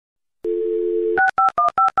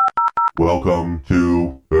Welcome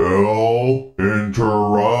to Phil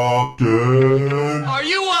Interrupted. Are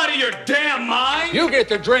you out of your damn mind? You get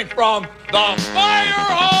to drink from the fire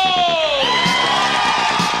hose!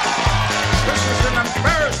 This is an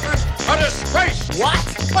embarrassment, a disgrace! What?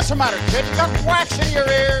 What's the matter, kid? You got wax in your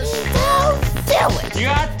ears? Don't do it!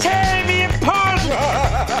 You're tearing me apart!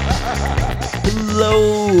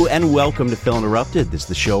 Hello, and welcome to Phil Interrupted. This is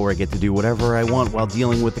the show where I get to do whatever I want while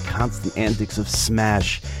dealing with the constant antics of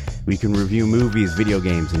Smash. We can review movies, video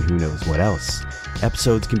games, and who knows what else.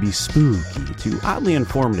 Episodes can be spooky to oddly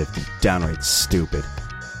informative to downright stupid.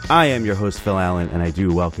 I am your host, Phil Allen, and I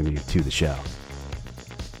do welcome you to the show.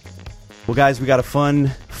 Well, guys, we got a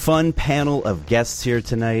fun panel of guests here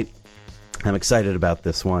tonight. I'm excited about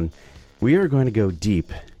this one. We are going to go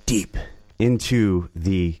deep into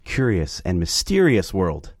the curious and mysterious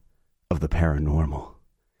world of the paranormal.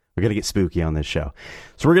 We're going to get spooky on this show.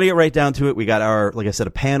 So we're going to get right down to it. We got our, like I said,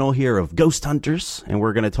 a panel here of ghost hunters, and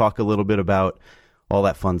we're going to talk a little bit about all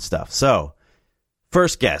that fun stuff. So,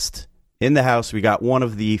 first guest in the house, we got one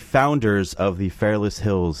of the founders of the Fairless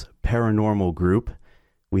Hills Paranormal Group.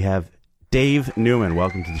 We have Dave Newman.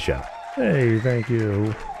 Welcome to the show. Hey, thank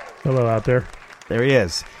you. Hello out there. There he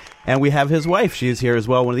is. And we have his wife. She is here as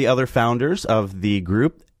well, one of the other founders of the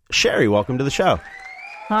group. Sherry, welcome to the show.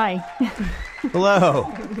 Hi.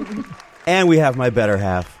 Hello. And we have my better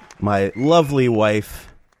half, my lovely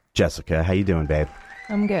wife, Jessica. How you doing, babe?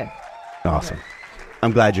 I'm good. Awesome.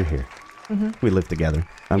 I'm glad you're here. Mm-hmm. We live together.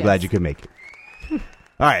 I'm glad you could make it.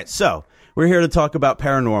 All right, so we're here to talk about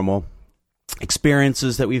paranormal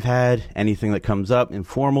experiences that we've had, anything that comes up,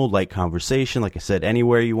 informal, light conversation. Like I said,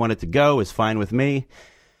 anywhere you want it to go is fine with me.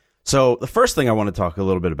 So the first thing I want to talk a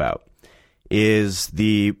little bit about is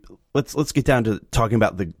let's get down to talking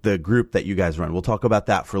about the group that you guys run. We'll talk about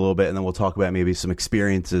that for a little bit, and then we'll talk about maybe some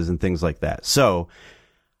experiences and things like that. So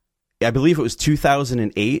I believe it was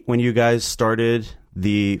 2008 when you guys started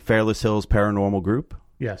the Fairless Hills Paranormal Group.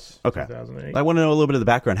 Yes. Okay. 2008. I want to know a little bit of the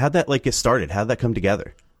background. How'd that get started? How'd that come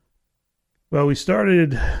together? Well, we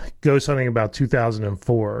started ghost hunting about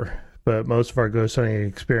 2004, but most of our ghost hunting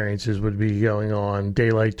experiences would be going on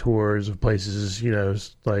daylight tours of places,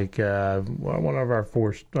 like one of our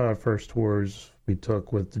first tours we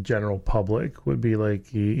took with the general public would be like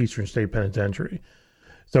the Eastern State Penitentiary.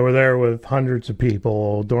 So we're there with hundreds of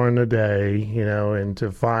people during the day, and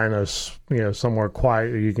to find us, somewhere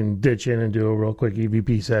quiet you can ditch in and do a real quick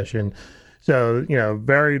EVP session. So,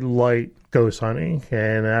 very light ghost hunting.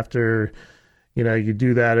 And after you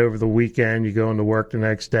do that over the weekend, you go into work the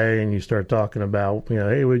next day and you start talking about,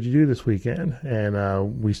 hey, what did you do this weekend?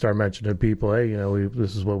 And we start mentioning to people, hey,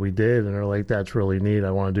 this is what we did. And they're like, that's really neat.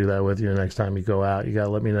 I want to do that with you the next time you go out. You got to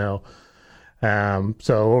let me know.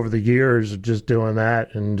 So over the years of just doing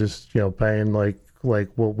that and just, paying like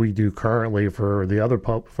what we do currently for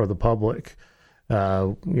the public,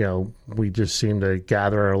 we just seem to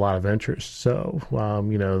gather a lot of interest. So,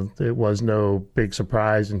 it was no big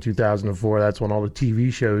surprise in 2004. That's when all the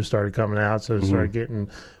TV shows started coming out. So it started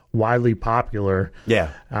getting widely popular. Yeah.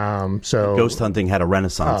 So ghost hunting had a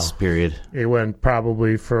renaissance period. It went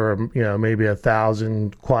probably for, maybe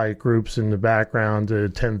 1,000 quiet groups in the background to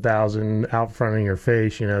 10,000 out front in your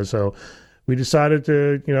face, So we decided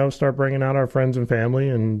to, start bringing out our friends and family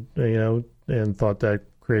and thought that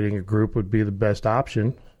creating a group would be the best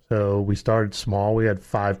option. So we started small. We had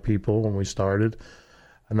 5 people when we started.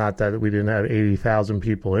 Not that we didn't have 80,000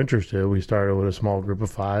 people interested. We started with a small group of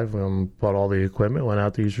 5, bought all the equipment, went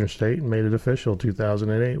out to Eastern State and made it official.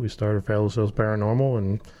 2008, we started Fairless Hills Paranormal,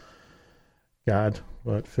 and God,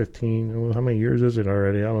 15, how many years is it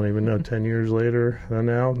already? I don't even know, 10 years later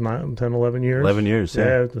now, 10, 11 years? 11 years,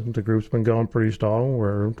 yeah. The group's been going pretty strong.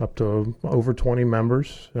 We're up to over 20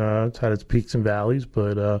 members. It's had its peaks and valleys,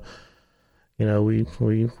 but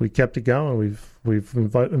we kept it going. We've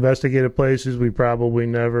investigated places we probably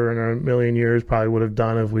never in a million years probably would have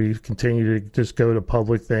done if we continued to just go to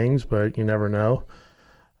public things, but you never know.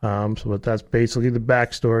 But that's basically the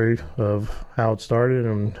backstory of how it started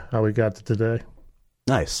and how we got to today.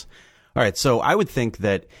 Nice. All right, so I would think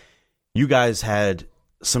that you guys had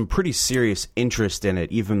some pretty serious interest in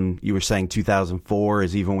it. Even you were saying 2004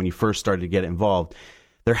 is even when you first started to get involved.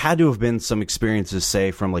 There had to have been some experiences, say,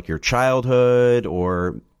 from like your childhood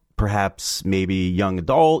or perhaps maybe young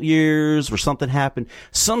adult years where something happened,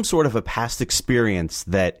 some sort of a past experience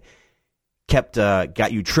that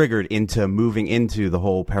got you triggered into moving into the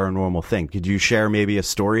whole paranormal thing. Could you share maybe a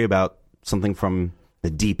story about something from the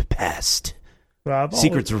deep past? Well,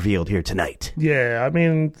 Secrets revealed here tonight. Yeah, I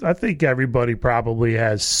mean, I think everybody probably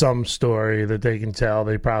has some story that they can tell.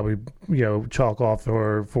 They probably, chalk off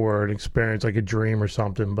for an experience like a dream or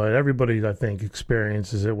something. But everybody, I think,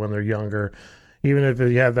 experiences it when they're younger. Even if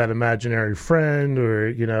you have that imaginary friend, or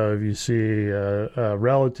if you see a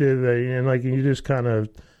relative, and you just kind of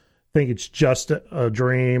think it's just a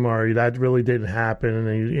dream, or that really didn't happen,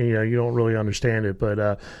 and you don't really understand it. But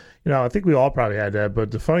I think we all probably had that. But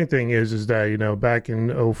the funny thing is that, back in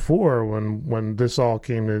 2004, when this all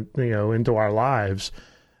came to, into our lives,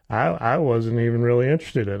 I wasn't even really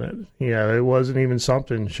interested in it. It wasn't even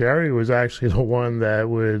something. Sherry was actually the one that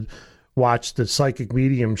would watch the psychic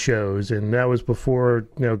medium shows, and that was before,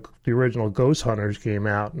 the original Ghost Hunters came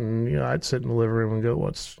out. And, I'd sit in the living room and go,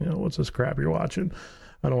 what's this crap you're watching?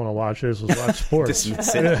 I don't want to watch this. Let's watch sports.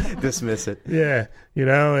 Dismiss it. Yeah,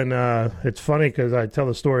 and it's funny because I tell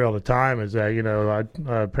the story all the time. Is that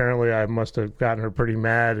apparently I must have gotten her pretty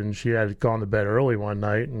mad, and she had gone to bed early one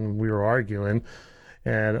night, and we were arguing,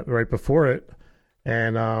 and right before it,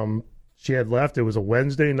 and she had left. It was a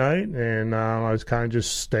Wednesday night, and I was kind of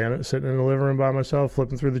just sitting in the living room by myself,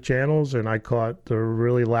 flipping through the channels, and I caught the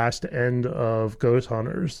really last end of Ghost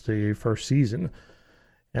Hunters, the first season.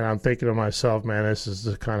 And I'm thinking to myself, man, this is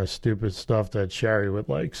the kind of stupid stuff that Sherry would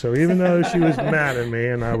like. So even though she was mad at me,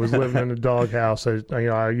 and I was living in the doghouse,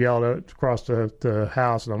 I yelled across the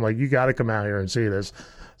house, and I'm like, you got to come out here and see this.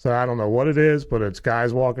 So I don't know what it is, but it's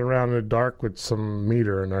guys walking around in the dark with some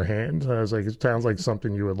meter in their hands. I was like, it sounds like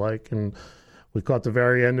something you would like. And we caught the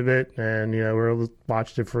very end of it, and we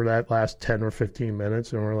watched it for that last 10 or 15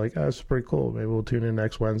 minutes, and we're like, oh, this is pretty cool. Maybe we'll tune in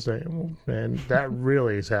next Wednesday. And that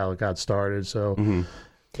really is how it got started. So. Mm-hmm.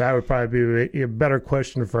 That would probably be a better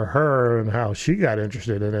question for her and how she got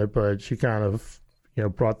interested in it, but she kind of,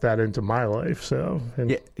 brought that into my life. So,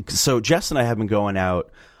 So Jess and I have been going out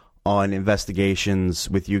on investigations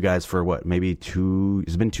with you guys for what, maybe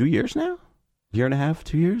it's been 2 years now? Year and a half,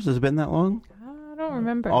 2 years? Has it been that long? I don't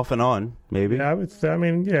remember. Off and on, maybe. Yeah, I would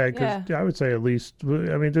say at least. We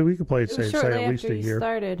could say at least a year.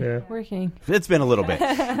 Started working. It's been a little bit.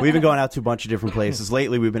 We've been going out to a bunch of different places.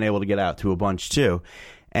 Lately, we've been able to get out to a bunch too.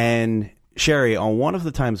 And Sherry, on one of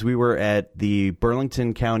the times we were at the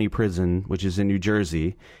Burlington County Prison, which is in New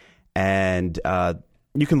Jersey, and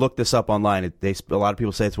you can look this up online. A lot of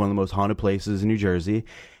people say it's one of the most haunted places in New Jersey.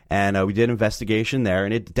 And we did an investigation there,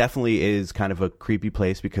 and it definitely is kind of a creepy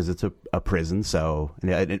place because it's a prison, so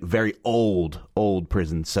a very old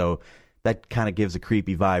prison. So that kind of gives a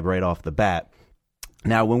creepy vibe right off the bat.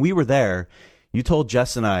 Now, when we were there, you told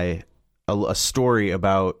Jess and I a story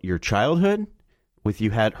about your childhood.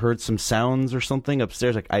 You had heard some sounds or something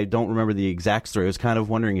upstairs. Like, I don't remember the exact story. I was kind of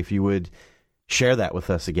wondering if you would share that with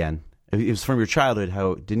us again. It was from your childhood.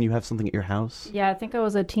 Didn't you have something at your house? Yeah, I think I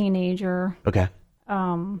was a teenager. Okay.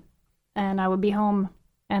 And I would be home,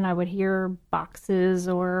 and I would hear boxes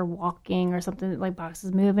or walking or something, like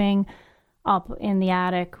boxes moving up in the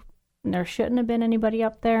attic. And there shouldn't have been anybody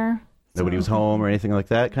up there. Nobody was home or anything like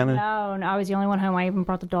that, kind of? No, I was the only one home. I even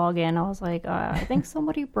brought the dog in. I was like, I think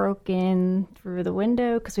somebody broke in through the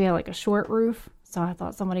window because we had like a short roof. So I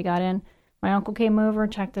thought somebody got in. My uncle came over,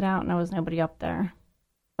 checked it out, and there was nobody up there.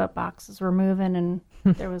 But boxes were moving, and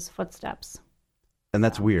there was footsteps. And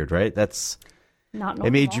that's weird, right? That's not normal.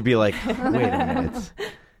 It made you be like, wait a minute.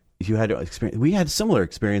 You had experience. We had a similar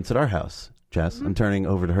experience at our house, Jess. Mm-hmm. I'm turning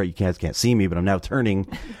over to her. You guys can't see me, but I'm now turning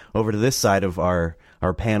over to this side of our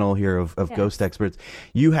panel here of ghost experts.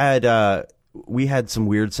 We had some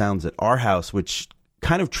weird sounds at our house, which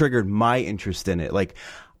kind of triggered my interest in it. Like,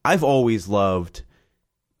 I've always loved,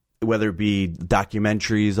 whether it be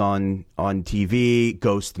documentaries on TV,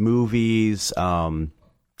 ghost movies,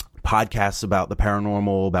 podcasts about the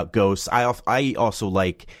paranormal, about ghosts. I also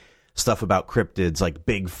like stuff about cryptids, like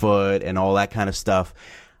Bigfoot and all that kind of stuff.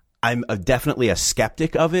 I'm definitely a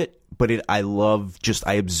skeptic of it, but I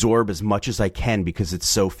absorb as much as I can because it's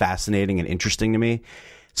so fascinating and interesting to me.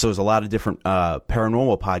 So there's a lot of different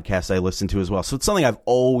paranormal podcasts I listen to as well. So it's something I've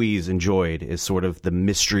always enjoyed, is sort of the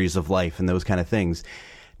mysteries of life and those kind of things.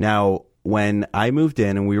 Now, when I moved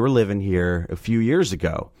in and we were living here a few years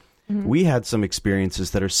ago, mm-hmm. we had some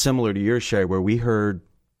experiences that are similar to yours, Sherry, where we heard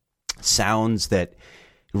sounds that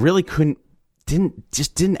really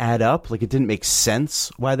didn't add up. Like, it didn't make sense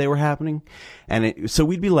why they were happening. And so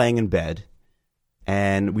we'd be laying in bed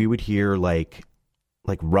and we would hear like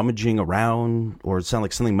rummaging around, or it sounded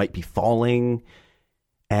like something might be falling.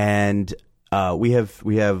 And we have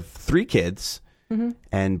 3 kids,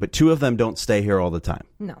 mm-hmm. but 2 of them don't stay here all the time.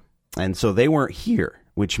 No. And so they weren't here,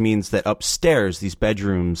 which means that upstairs, these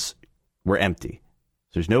bedrooms were empty.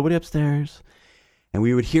 So there's nobody upstairs. and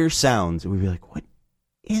we would hear sounds, and we'd be like, what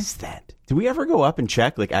is that? Did we ever go up and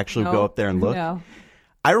check, like actually go up there and look? No.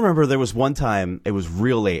 I remember there was one time, it was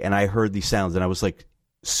real late, and I heard these sounds, and I was like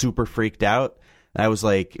super freaked out. I was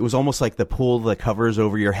like, it was almost like the pull the covers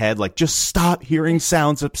over your head, like, just stop hearing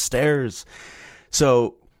sounds upstairs.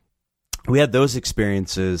 So we had those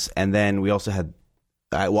experiences, and then we also had,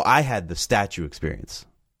 I had the statue experience,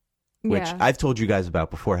 which I've told you guys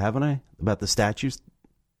about before, haven't I? About the statues?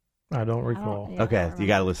 I don't recall. Okay, you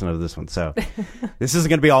got to listen to this one. So this isn't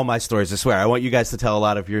going to be all my stories, I swear. I want you guys to tell a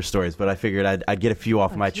lot of your stories, but I figured I'd get a few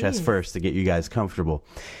off my chest first to get you guys comfortable.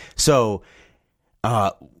 So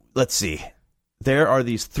let's see. There are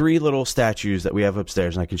these 3 little statues that we have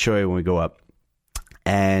upstairs, and I can show you when we go up.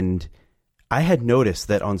 And I had noticed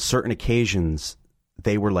that on certain occasions,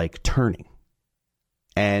 they were like turning.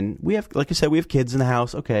 And we have, like I said, we have kids in the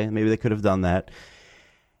house. Okay, maybe they could have done that.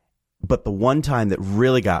 But the one time that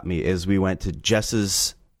really got me is we went to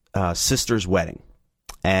Jess's sister's wedding.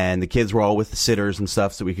 And the kids were all with the sitters and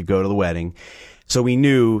stuff so we could go to the wedding. So we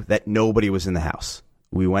knew that nobody was in the house.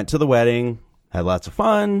 We went to the wedding, had lots of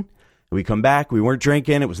fun. We come back. We weren't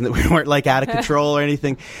drinking. We weren't like out of control or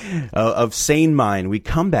anything. Of sane mind, we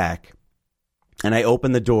come back, and I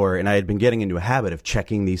open the door, and I had been getting into a habit of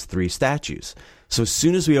checking these 3 statues. So as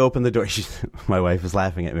soon as we open the door, my wife is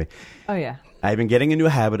laughing at me. Oh yeah. I've been getting into a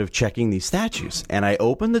habit of checking these statues, and I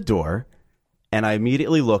open the door, and I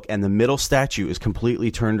immediately look, and the middle statue is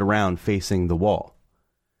completely turned around, facing the wall.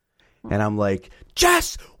 And I'm like,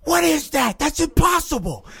 Jess, what is that? That's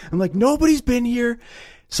impossible. I'm like, nobody's been here.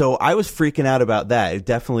 So I was freaking out about that. It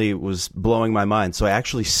definitely was blowing my mind. So I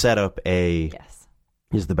actually set up Here's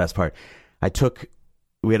the best part.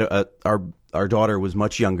 We had our daughter was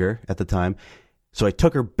much younger at the time. So I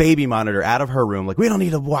took her baby monitor out of her room. Like, we don't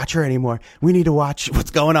need to watch her anymore. We need to watch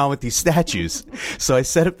what's going on with these statues. So I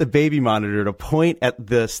set up the baby monitor to point at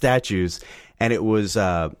the statues, and it was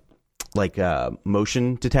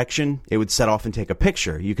motion detection. It would set off and take a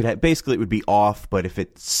picture. You could basically, it would be off, but if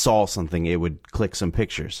it saw something, it would click some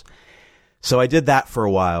pictures. So I did that for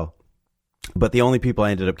a while, but the only people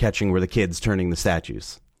I ended up catching were the kids turning the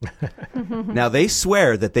statues. Now they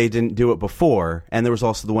swear that they didn't do it before, and there was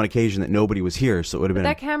also the one occasion that nobody was here, so it would have been.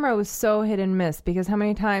 That camera was so hit and miss, because how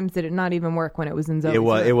many times did it not even work when it was in Zoe's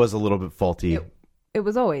room? It was a little bit faulty. It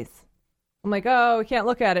was always. I'm like, oh, we can't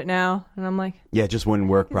look at it now. And I'm like, yeah, it just wouldn't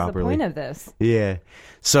work properly. What's the point of this? Yeah.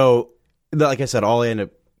 So, like I said, all I ended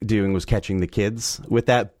up doing was catching the kids with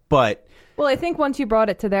that. But well, I think once you brought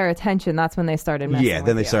it to their attention, that's when they started messing with you. Yeah,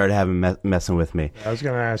 then they started messing with me. I was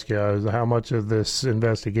going to ask you, how much of this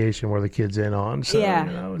investigation were the kids in on? So,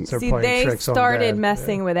 yeah. See, they started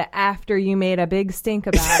messing with it after you made a big stink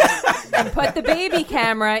about it and put the baby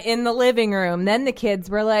camera in the living room. Then the kids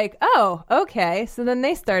were like, oh, okay. So then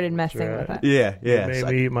they started messing with it. Yeah. You made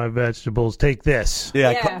me eat my vegetables. Take this.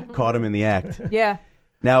 Yeah, caught him in the act. Yeah.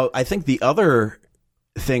 Now, I think the other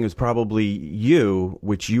thing is probably you,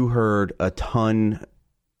 which you heard a ton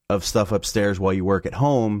of stuff upstairs while you work at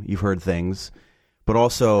home. You've heard things, but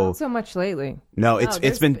also not so much lately. No,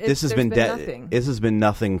 this has been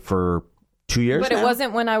nothing for 2 years. But now? It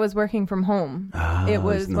wasn't when I was working from home. Oh, it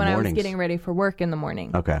was when mornings. I was getting ready for work in the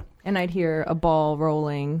morning. Okay, and I'd hear a ball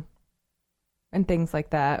rolling and things like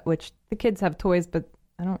that. Which the kids have toys, but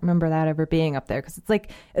I don't remember that ever being up there because it's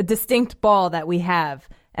like a distinct ball that we have,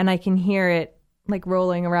 and I can hear it like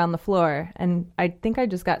rolling around the floor. And I think I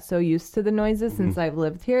just got so used to the noises since I've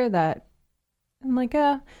lived here that I'm like,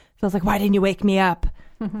 feels like, why didn't you wake me up?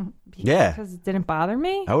 Because it didn't bother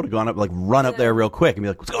me. I would have gone up, run up there real quick and be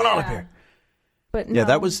like, what's going on up here? But no.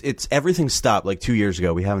 Yeah, everything stopped like 2 years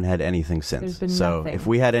ago. We haven't had anything since. There's been so nothing. If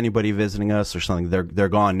we had anybody visiting us or something, they're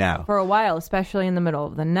gone now. For a while, especially in the middle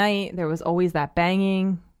of the night, there was always that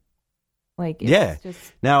banging.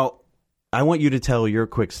 Now, I want you to tell your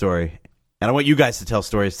quick story. And I want you guys to tell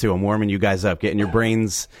stories too. I'm warming you guys up, getting your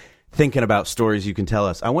brains thinking about stories you can tell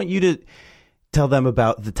us. I want you to tell them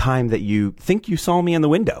about the time that you think you saw me in the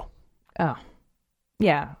window. Oh,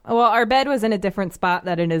 yeah. Well, our bed was in a different spot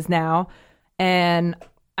than it is now. And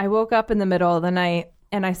I woke up in the middle of the night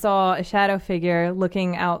and I saw a shadow figure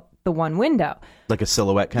looking out the one window. Like a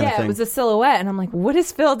silhouette kind of thing? Yeah, it was a silhouette. And I'm like, what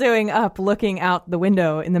is Phil doing up looking out the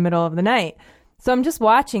window in the middle of the night? So I'm just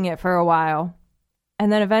watching it for a while.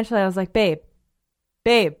 And then eventually I was like, babe.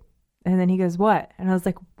 And then he goes, what? And I was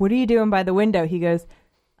like, what are you doing by the window? He goes,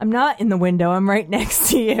 I'm not in the window. I'm right next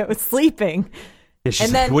to you, sleeping. Yeah,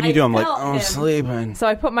 she's like, what are you doing? I'm like, I'm sleeping. So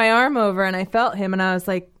I put my arm over and I felt him and I was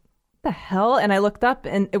like, what the hell? And I looked up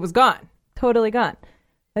and it was gone. Totally gone.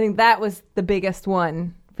 I think that was the biggest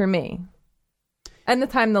one for me. And the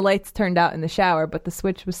time the lights turned out in the shower, but the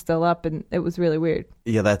switch was still up, and it was really weird.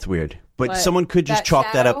 Yeah, that's weird. But But someone could just that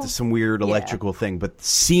chalk that up shadow? to some weird Yeah. electrical thing. But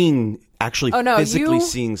physically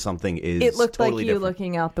seeing something is It looked totally like you different.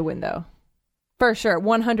 looking out the window. For sure,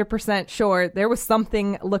 100% sure. There was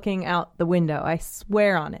something looking out the window. I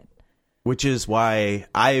swear on it. Which is why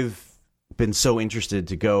I've been so interested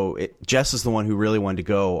to go. Jess is the one who really wanted to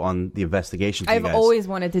go on the investigation. I've always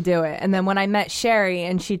wanted to do it. And then when I met Sherry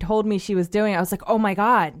and she told me she was doing it, I was like, oh my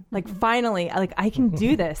God, like finally, like I can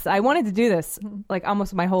do this. I wanted to do this like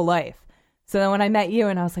almost my whole life. So then when I met you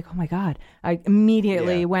and I was like, oh my God, I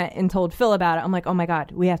immediately went and told Phil about it. I'm like, oh my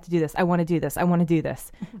God, we have to do this. I want to do this. I want to do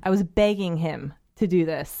this. I was begging him to do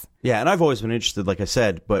this. Yeah, and I've always been interested, like I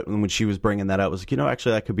said, but when she was bringing that up, I was like,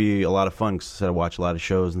 actually that could be a lot of fun because I watch a lot of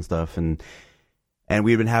shows and stuff, and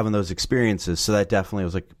we've been having those experiences, so that definitely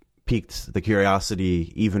was like piqued the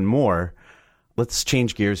curiosity even more. Let's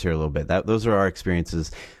change gears here a little bit. Those are our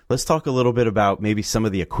experiences. Let's talk a little bit about maybe some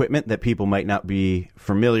of the equipment that people might not be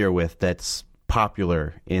familiar with that's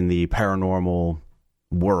popular in the paranormal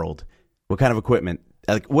world. What kind of equipment?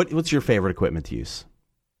 Like, what's your favorite equipment to use?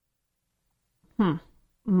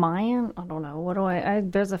 Mine, I don't know. What do I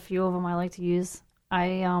there's a few of them I like to use.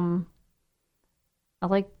 I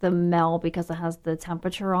like the Mel because it has the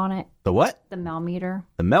temperature on it. The what? The Mel meter.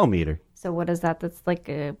 The Mel meter. So what is that? That's like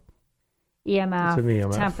a EMF, It's an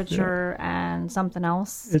EMF, temperature, and something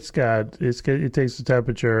else. It takes the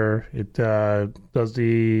temperature. It does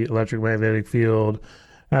the electromagnetic field.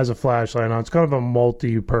 Has a flashlight on. It's kind of a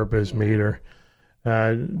multi-purpose meter.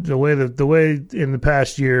 The way in the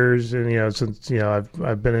past years, and since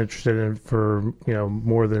I've been interested in it for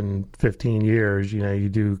more than 15 years, you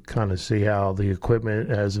do kind of see how the equipment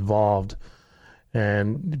has evolved.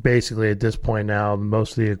 And basically, at this point now,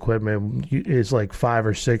 most of the equipment is like 5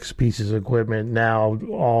 or 6 pieces of equipment now,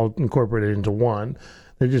 all incorporated into one.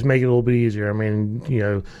 They just make it a little bit easier. I mean,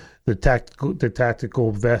 the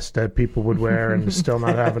tactical vest that people would wear and still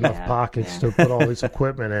not have enough pockets to put all this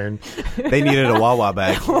equipment in. They needed a Wawa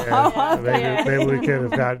bag. Maybe we could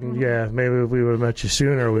have gotten. Yeah, maybe if we would have met you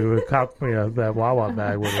sooner, we would have caught. That Wawa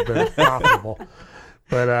bag would have been profitable.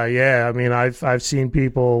 But I mean, I've seen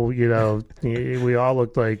people. We all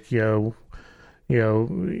looked like our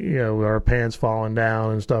pants falling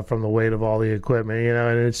down and stuff from the weight of all the equipment.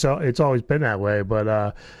 And it's always been that way.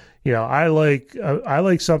 But I like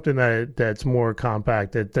something that's more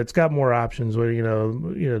compact, that's got more options.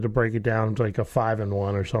 To break it down to like a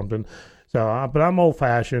 5-in-1 or something. So, but I'm old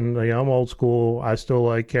fashioned. I'm old school. I still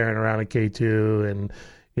like carrying around a K2 and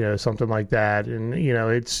something like that. And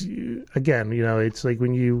it's it's like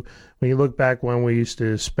when you look back when we used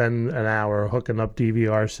to spend an hour hooking up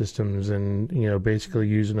DVR systems and basically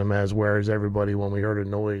using them as where's everybody when we heard a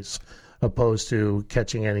noise, opposed to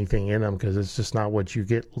catching anything in them, because it's just not what you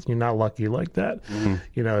get. You're not lucky like that. Mm-hmm.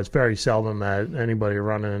 It's very seldom that anybody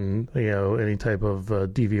running any type of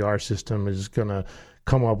DVR system is gonna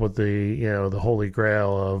come up with the holy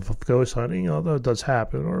grail of ghost hunting, although it does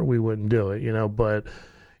happen, or we wouldn't do it. But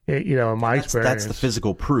in my experience, that's the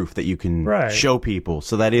physical proof that you can Right. show people.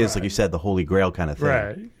 So that is, like you said, the holy grail kind of thing.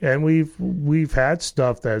 right? And we've had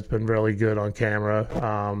stuff that's been really good on camera,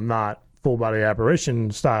 not full body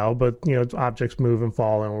apparition style, but objects move and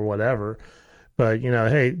fall or whatever. But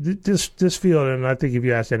hey, this field, and I think if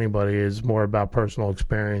you ask anybody, is more about personal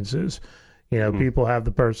experiences. People have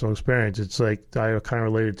the personal experience. It's like I kind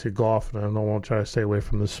of related to golf, and I don't want to try to stay away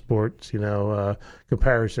from the sports,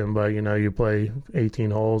 comparison. But you play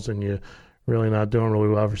 18 holes, and you're really not doing really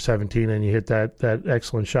well for 17, and you hit that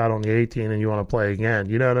excellent shot on the 18, and you want to play again.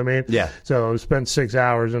 You know what I mean? Yeah. So spend 6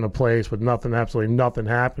 hours in a place with absolutely nothing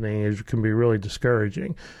happening, it can be really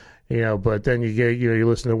discouraging. But then you get, you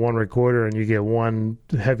listen to one recorder and you get one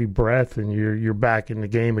heavy breath, and you're back in the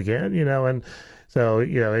game again. And so,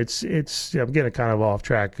 it's I'm getting kind of off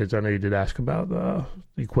track because I know you did ask about the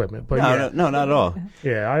equipment. But No, not at all.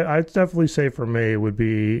 yeah, I'd definitely say for me it would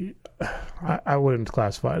be, I wouldn't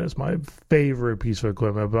classify it as my favorite piece of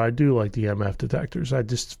equipment, but I do like the EMF detectors. I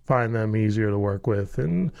just find them easier to work with,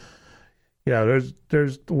 and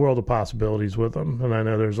there's the world of possibilities with them, and I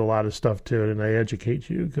know there's a lot of stuff to it, and they educate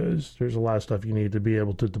you because there's a lot of stuff you need to be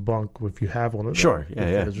able to debunk if you have one of them. Sure,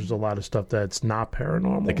 yeah. Because there's a lot of stuff that's not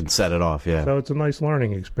paranormal. They can set it off, yeah. So it's a nice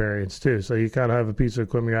learning experience too. So you kind of have a piece of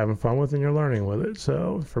equipment you're having fun with, and you're learning with it.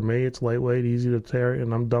 So for me, it's lightweight, easy to carry,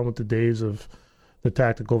 and I'm done with the days of the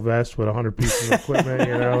tactical vest with 100 pieces of equipment,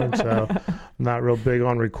 And so I'm not real big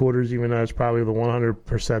on recorders, even though it's probably the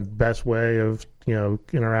 100% best way of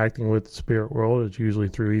interacting with the spirit world. It's usually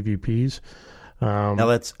through EVPs. Now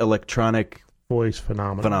that's electronic voice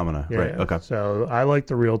phenomena. Yeah. Right, okay. So I like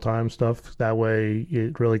the real-time stuff. That way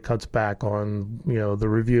it really cuts back on, the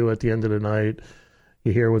review at the end of the night.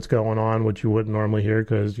 You hear what's going on, what you wouldn't normally hear,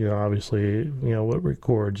 because, obviously, what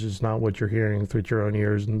records is not what you're hearing through your own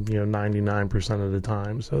ears, 99% of the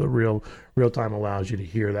time. So the real time allows you to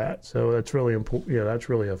hear that. So that's really important. That's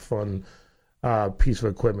really a fun piece of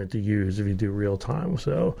equipment to use if you do real time.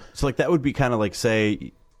 So like that would be kind of like,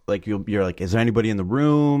 say, like you're like, is there anybody in the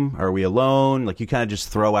room? Are we alone? Like you kind of just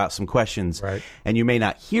throw out some questions, right? And you may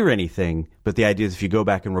not hear anything, but the idea is if you go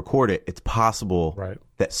back and record it, it's possible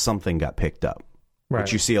that something got picked up. Right.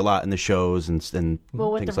 Which you see a lot in the shows and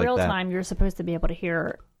well, with things the real like that. time, you're supposed to be able to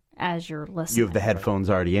hear as you're listening. You have the headphones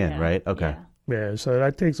already in, right? Okay. Yeah, so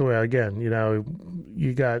that takes away, again,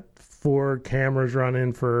 you got 4 cameras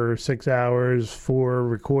running for 6 hours, 4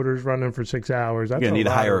 recorders running for 6 hours. That's you're going to need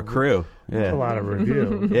to hire a crew. That's a lot of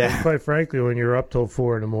review. Yeah. Quite frankly, when you're up till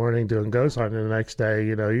 4 a.m. doing ghost hunting the next day,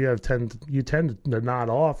 you tend to nod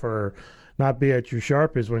off or not be at your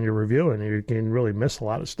sharpest when you're reviewing. You can really miss a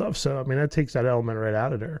lot of stuff. So I mean, that takes that element right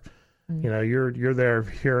out of there. You're there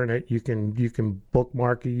hearing it. You can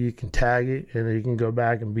bookmark it, you can tag it, and you can go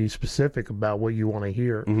back and be specific about what you want to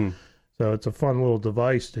hear. Mm-hmm. So it's a fun little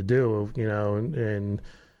device to do. And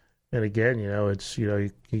again, it's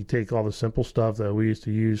you take all the simple stuff that we used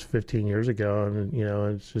to use 15 years ago, and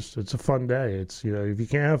it's a fun day. It's if you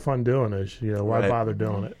can't have fun doing this, why bother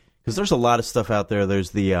doing it? Because there's a lot of stuff out there.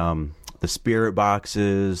 There's the spirit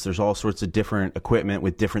boxes. There's all sorts of different equipment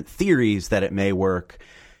with different theories that it may work.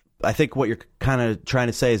 I think what you're kind of trying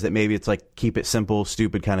to say is that maybe it's like keep it simple,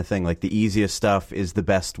 stupid kind of thing. Like the easiest stuff is the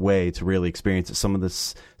best way to really experience it. Some of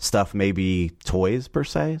this stuff may be toys per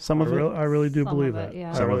se. Some of it. I really do believe that.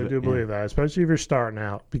 Yeah. I really do believe that, especially if you're starting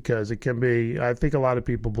out, because it can be. I think a lot of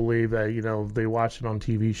people believe that they watch it on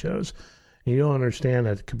TV shows. And you don't understand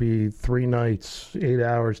that it could be 3 nights, 8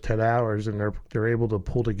 hours, 10 hours, and they're able to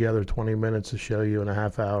pull together 20 minutes to show you in a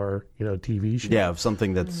half-hour, TV show. Yeah, of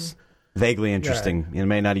something that's vaguely interesting. It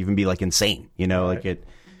may not even be like insane, like it.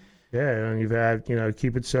 Yeah, and you've had,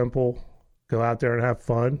 keep it simple, go out there and have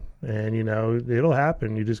fun, and it'll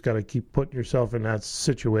happen. You just got to keep putting yourself in that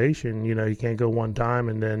situation. You can't go one time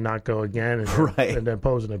and then not go again, and then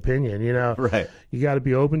pose an opinion. Right. You got to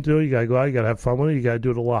be open to it. You got to go out. You got to have fun with it. You got to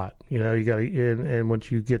do it a lot. You got to, and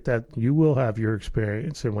once you get that, you will have your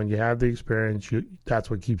experience. And when you have the experience, that's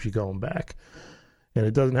what keeps you going back. And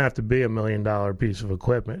it doesn't have to be $1 million piece of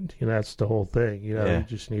equipment. That's the whole thing. You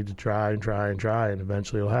just need to try and try and try, and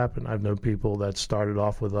eventually it'll happen. I've known people that started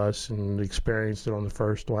off with us and experienced it on the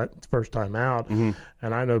first time out, and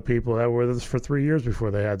I know people that were with us for 3 years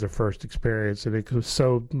before they had their first experience, and it was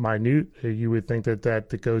so minute you would think that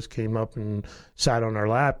the ghost came up and sat on their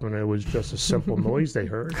lap, and it was just a simple noise they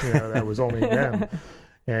heard. That was only them.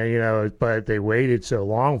 And, but they waited so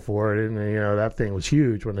long for it, and, that thing was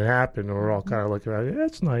huge when it happened, and we're all kind of looking at it.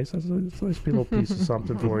 That's nice. That's a nice little piece of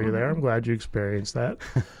something for you there. I'm glad you experienced that.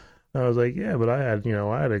 I was like, yeah, but I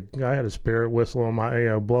had a spirit whistle on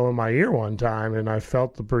my, blowing my ear one time, and I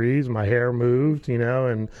felt the breeze, my hair moved,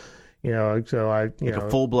 and, so I, like a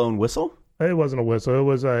full-blown whistle? It wasn't a whistle.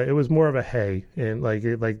 It was more of a hey, and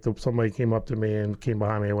somebody came up to me and came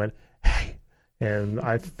behind me and went, hey. And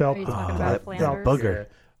I felt that booger.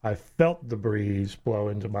 I felt the breeze blow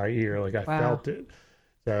into my ear, like I felt it.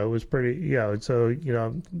 So it was pretty, So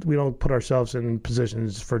we don't put ourselves in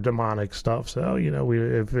positions for demonic stuff. So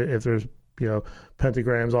if there's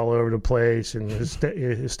pentagrams all over the place and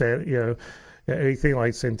anything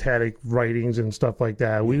like synthetic writings and stuff like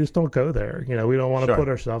that, we just don't go there. We don't want to put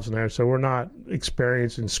ourselves in there. So we're not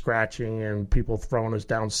experiencing scratching and people throwing us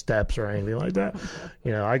down steps or anything like that.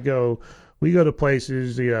 We go to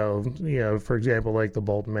places, for example, like the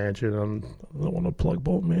Bolton Mansion. I don't want to plug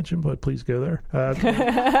Bolton Mansion, but please go there.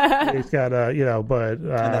 It's got, but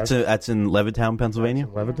that's in Levittown, Pennsylvania.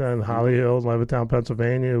 Levittown, Holly Hills, Levittown,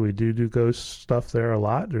 Pennsylvania. We do ghost stuff there a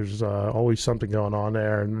lot. There's always something going on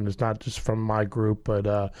there, and it's not just from my group,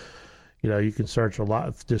 but you can search a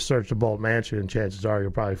lot. Just search the Bolton Mansion, and chances are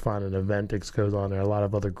you'll probably find an event that goes on there. A lot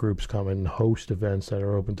of other groups come and host events that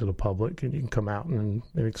are open to the public, and you can come out and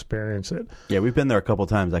experience it. Yeah, we've been there a couple of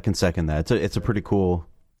times. I can second that. It's a pretty cool.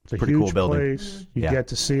 It's a pretty huge cool building. Place. You get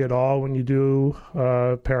to see it all when you do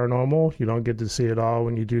paranormal. You don't get to see it all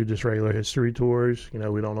when you do just regular history tours.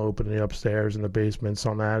 We don't open the upstairs and the basements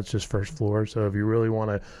on that. It's just first floor. So if you really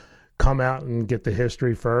want to come out and get the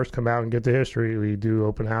history first, come out and get the history. We do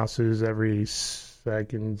open houses every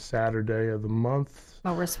second Saturday of the month.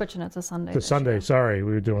 Oh, we're switching it to Sunday. To Sunday, sorry.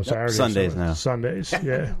 We were doing Saturdays. Sundays now. Sundays,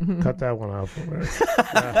 yeah. Cut that one out for me.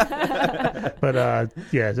 But,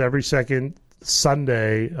 it's every second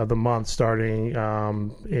Sunday of the month, starting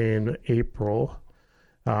in April.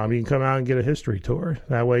 You can come out and get a history tour.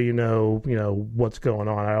 That way, you know what's going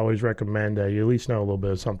on. I always recommend that you at least know a little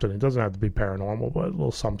bit of something. It doesn't have to be paranormal, but a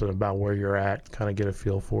little something about where you're at, kind of get a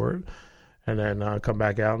feel for it, and then come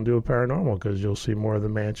back out and do a paranormal, because you'll see more of the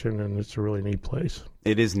mansion, and it's a really neat place.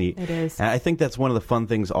 It is neat. It is. And I think that's one of the fun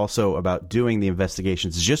things also about doing the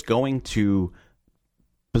investigations, is just going to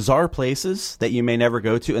bizarre places that you may never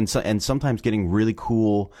go to, and sometimes getting really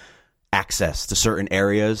cool access to certain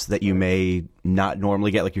areas that you may not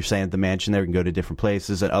normally get. Like you're saying, at the mansion there, you can go to different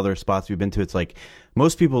places. At other spots we've been to, it's like,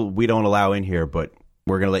 most people we don't allow in here, but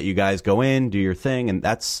we're going to let you guys go in, do your thing, and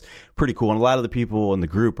that's pretty cool. And a lot of the people in the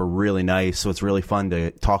group are really nice, so it's really fun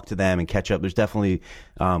to talk to them and catch up. There's definitely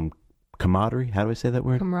camaraderie. How do I say that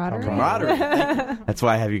word? Camaraderie. Camaraderie. That's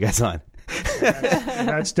why I have you guys on.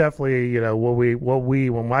 That's definitely,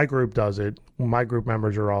 when my group does it, my group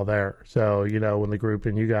members are all there. So, when the group,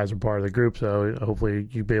 and you guys are part of the group, so hopefully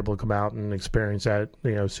you'll be able to come out and experience that,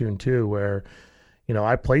 soon too, where,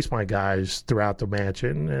 I place my guys throughout the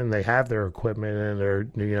mansion, and they have their equipment, and they're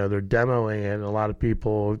demoing it. And a lot of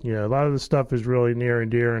people, a lot of the stuff is really near and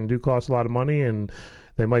dear and do cost a lot of money, and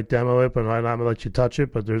they might demo it, but might not let you touch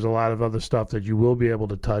it. But there's a lot of other stuff that you will be able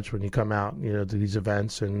to touch when you come out, to these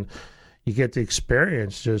events, and you get to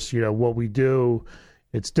experience just, what we do.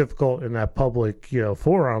 It's difficult in that public,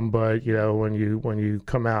 forum, but, when you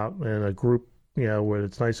come out in a group, where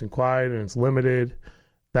it's nice and quiet and it's limited,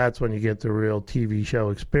 that's when you get the real TV show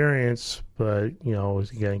experience. But,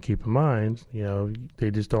 again, keep in mind,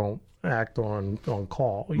 they just don't act on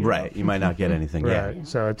call. Right. You might not get anything. Right. Yeah.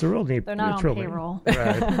 So it's a real neat. They're not it's on really, payroll.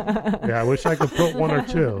 Right. Yeah. I wish I could put one or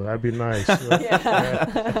two. That'd be nice.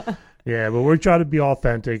 Yeah, but we're trying to be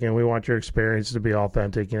authentic, and we want your experience to be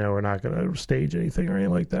authentic. We're not going to stage anything or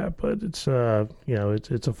anything like that, but it's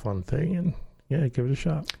it's a fun thing, and yeah, give it a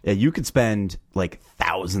shot. Yeah, you could spend like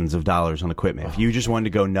thousands of dollars on equipment. If you just wanted to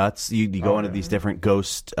go nuts, you go onto these different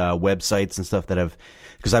ghost websites and stuff that have,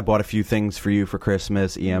 because I bought a few things for you for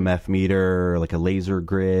Christmas, EMF meter, like a laser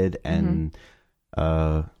grid, and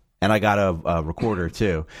I got a recorder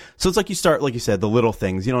too. So it's like you start, like you said, the little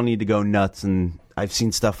things. You don't need to go nuts. And I've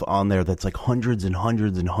seen stuff on there that's like hundreds and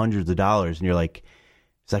hundreds and hundreds of dollars. And you're like,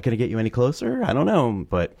 is that going to get you any closer? I don't know.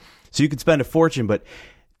 But so you could spend a fortune. But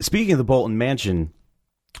speaking of the Bolton Mansion,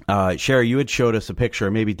 Sherry, you had showed us a picture.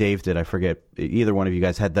 Or maybe Dave did. I forget. Either one of you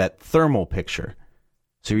guys had that thermal picture.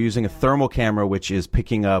 So you're using a thermal camera, which is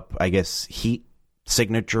picking up, I guess, heat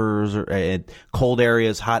signatures or cold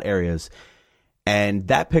areas, hot areas. And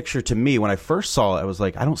that picture, to me, when I first saw it, I was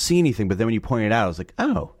like, I don't see anything. But then when you pointed it out, I was like,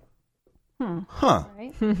 oh, huh.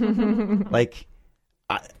 Right? Like,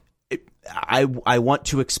 I want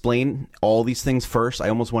to explain all these things first. I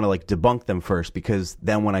almost want to like debunk them first, because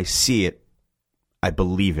then when I see it, I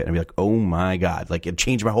believe it. I'd be like, oh my God. Like, it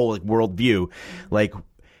changed my whole like worldview. Like,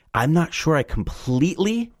 I'm not sure I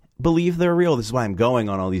completely believe they're real. This is why I'm going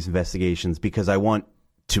on all these investigations, because I want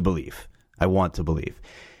to believe. I want to believe.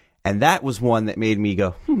 And that was one that made me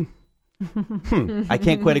go, I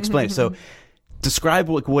can't quite explain it. So describe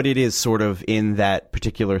what it is sort of in that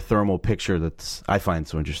particular thermal picture that's I find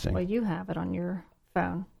so interesting. Well, you have it on your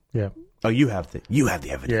phone. Yeah. Oh, you have the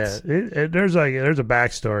evidence. Yeah. There's a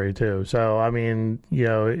backstory too. So I mean,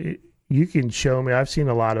 you can show me. I've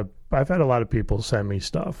had a lot of people send me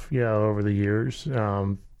stuff, over the years,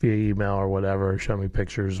 via email or whatever, show me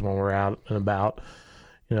pictures when we're out and about.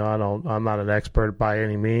 I'm not an expert by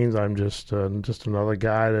any means. I'm just another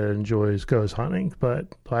guy that enjoys ghost hunting. But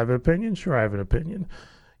do I have an opinion? Sure, I have an opinion.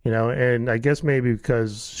 And I guess maybe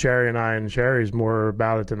because Sherry's more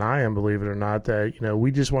about it than I am, believe it or not, that, we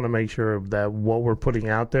just want to make sure that what we're putting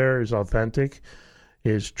out there is authentic,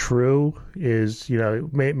 is true, is,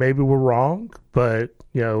 maybe we're wrong, but,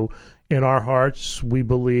 in our hearts, we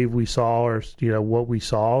believe we saw what we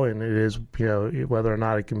saw, and it is, whether or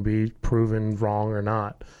not it can be proven wrong or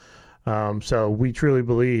not. So we truly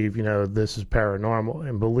believe, this is paranormal.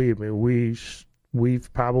 And believe me,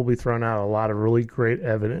 we've probably thrown out a lot of really great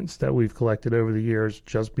evidence that we've collected over the years,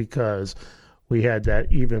 just because we had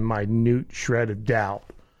that even minute shred of doubt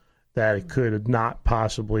that it could not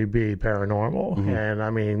possibly be paranormal. Mm-hmm. And I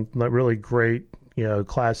mean, really great,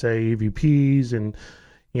 Class A EVPs and,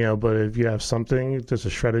 but if you have something, just a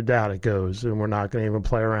shred of doubt, it goes, and we're not going to even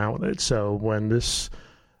play around with it. So when this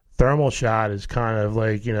thermal shot is kind of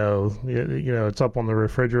like, it's up on the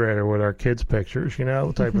refrigerator with our kids' pictures,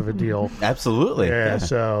 type of a deal. Absolutely. Yeah.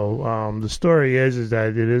 So the story is that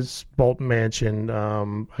it is Bolton Mansion.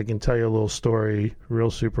 I can tell you a little story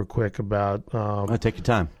real super quick about. I'll take your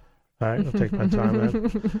time. All right, I'll take my time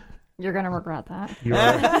then. You're gonna regret that. You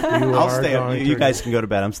I'll are stay up. going You to- guys can go to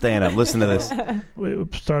bed. I'm staying up. Listen to this.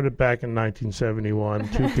 It started back in 1971.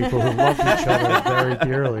 Two people who loved each other very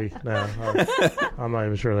dearly. No, I'm not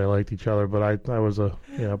even sure they liked each other, but I was a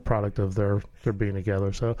product of their being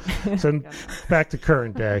together. So back to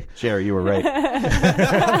current day. Jerry, you were right.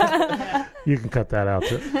 You can cut that out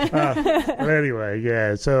too. But anyway,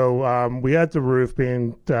 yeah. So we had the roof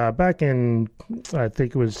being back in, I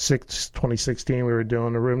think it was 2016. We were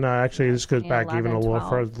doing the roof. No, actually, this goes back even a little 12.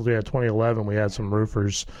 further. Yeah, 2011. We had some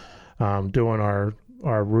roofers doing our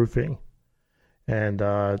roofing, and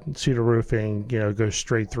cedar roofing, goes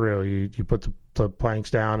straight through. You put the planks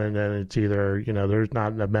down, and then it's either there's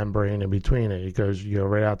not a membrane in between it. It goes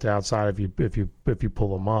right out the outside if you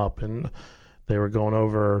pull them up, and they were going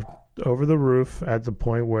over the roof at the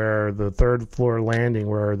point where the third floor landing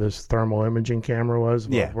where this thermal imaging camera was.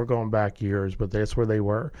 Well, Yeah. we're going back years, but that's where they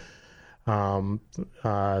were. They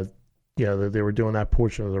were doing that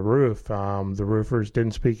portion of the roof. The roofers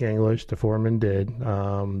didn't speak English. The foreman did.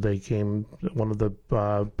 They came, one of the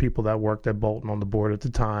people that worked at Bolton on the board at the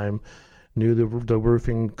time knew the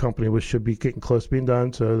roofing company should be getting close to being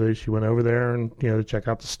done, so she went over there and to check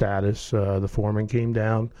out the status. The foreman came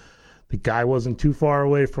down. The guy wasn't too far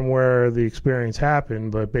away from where the experience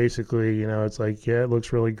happened, but basically, it's like, yeah, it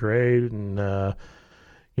looks really great. And, the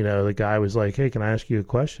guy was like, hey, can I ask you a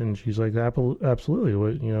question? She's like, absolutely.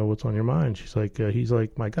 What's on your mind? She's like, he's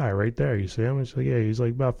like my guy right there. You see him? And she's like, yeah, he's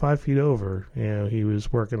like about 5 feet over. He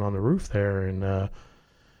was working on the roof there. And,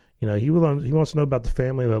 he wants to know about the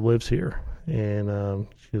family that lives here. And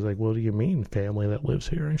she's like, what do you mean family that lives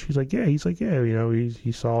here? And she's like, yeah. He's like, yeah,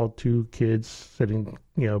 he saw two kids sitting,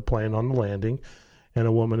 playing on the landing, and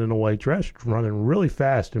a woman in a white dress running really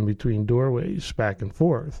fast in between doorways back and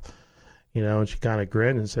forth. And she kind of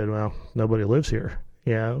grinned and said, well, nobody lives here.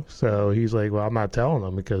 So he's like, well, I'm not telling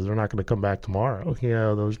them because they're not going to come back tomorrow.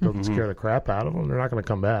 Those don't scare the crap out of them. They're not going to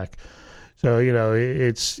come back. So,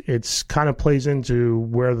 it's kind of plays into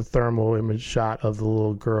where the thermal image shot of the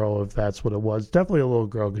little girl, if that's what it was. Definitely a little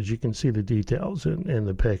girl because you can see the details in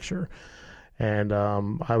the picture. And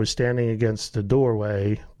I was standing against the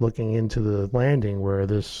doorway looking into the landing where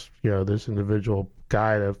this individual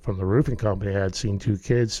guy from the roofing company had seen two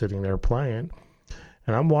kids sitting there playing.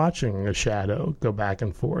 And I'm watching a shadow go back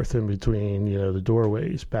and forth in between, the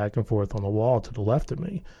doorways, back and forth on the wall to the left of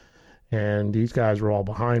me. And these guys were all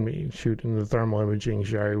behind me shooting the thermal imaging.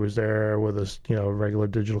 Sherry was there with a regular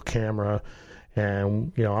digital camera,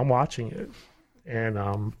 and I'm watching it. And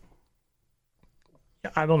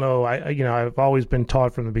I don't know. I've always been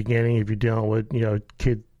taught from the beginning, if you're dealing with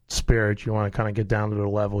kid spirits, you want to kind of get down to their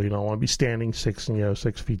level. You don't want to be standing 6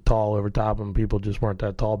 feet tall over top of them. People just weren't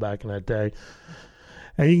that tall back in that day.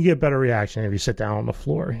 And you can get better reaction if you sit down on the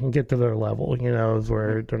floor and get to their level,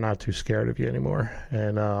 where they're not too scared of you anymore.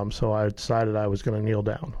 And so I decided I was going to kneel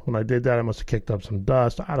down. When I did that, I must have kicked up some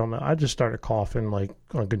dust. I don't know. I just started coughing like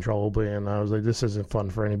uncontrollably, and I was like, this isn't fun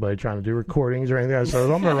for anybody trying to do recordings or anything.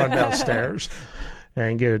 So I'm going to run downstairs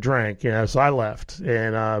and get a drink. So I left.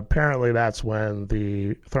 And apparently that's when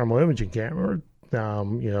the thermal imaging camera,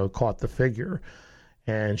 caught the figure.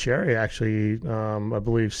 And Sherry actually, I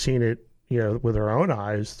believe, seen it, with her own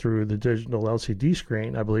eyes through the digital LCD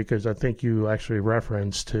screen, I believe, because I think you actually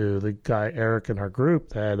referenced to the guy, Eric, in our group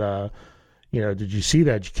that, did you see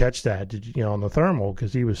that? Did you catch that? Did you, on the thermal?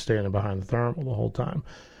 Because he was standing behind the thermal the whole time.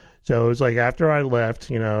 So it was like after I left,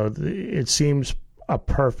 it seems a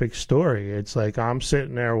perfect story. It's like I'm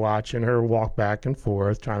sitting there watching her walk back and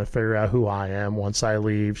forth, trying to figure out who I am. Once I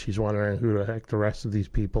leave, she's wondering who the heck the rest of these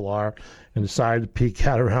people are, and decided to peek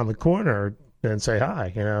out around the corner and say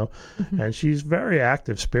hi, And she's very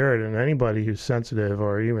active spirit, and anybody who's sensitive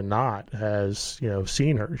or even not has,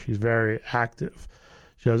 seen her. She's very active.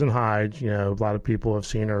 She doesn't hide. A lot of people have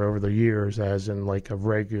seen her over the years as in like a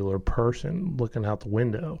regular person looking out the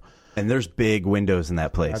window. And there's big windows in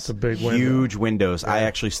that place. That's a big window. Huge windows. Yeah. I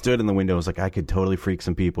actually stood in the window. I was like, I could totally freak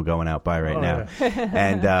some people going out by right now. Yeah.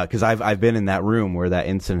 And because I've been in that room where that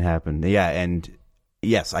incident happened. Yeah, and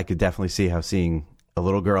yes, I could definitely see how seeing a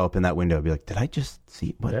little girl up in that window would be like, did I just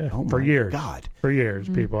see what? Yeah, oh for my years. God. For years,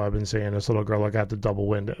 people have been seeing this little girl look out the double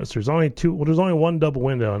windows. There's only one double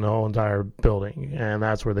window in the whole entire building, and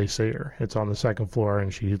that's where they see her. It's on the second floor,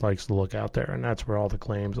 and she likes to look out there, and that's where all the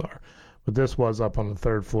claims are. But this was up on the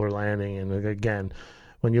third floor landing, and again,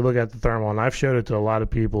 when you look at the thermal, and I've showed it to a lot of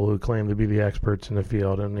people who claim to be the experts in the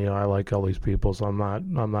field, and I like all these people, so I'm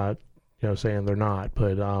not saying they're not,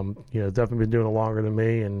 but definitely been doing it longer than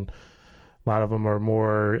me, and a lot of them are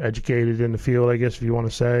more educated in the field, I guess, if you want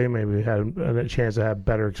to say. Maybe had a chance to have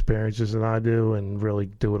better experiences than I do and really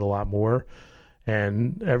do it a lot more.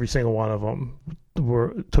 and every single one of them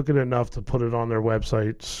took it enough to put it on their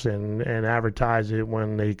websites and advertise it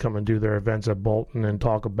when they come and do their events at Bolton and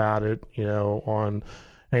talk about it, on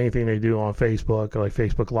anything they do on Facebook, like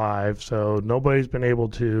Facebook Live. So nobody's been able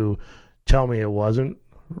to tell me it wasn't,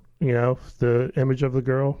 the image of the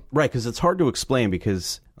girl. Right, because it's hard to explain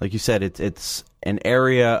because, like you said, it's an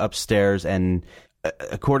area upstairs, and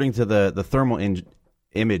according to the thermal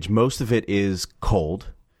image, most of it is cold.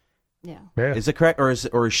 Yeah. Is it correct, or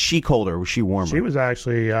is she colder? Was she warmer? She was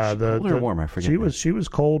actually colder or warmer? I forget. She was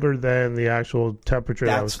colder than the actual temperature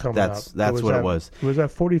that was coming up. That's what it was. It was at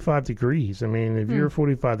 45 degrees. I mean, if you're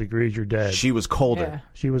 45 degrees, you're dead. She was colder. Yeah.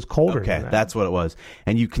 She was colder. Okay, than that. that's what it was.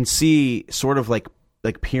 And you can see sort of like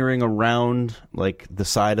peering around like the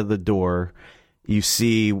side of the door. You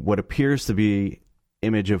see what appears to be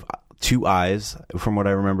image of two eyes, from what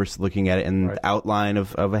I remember looking at it, and the outline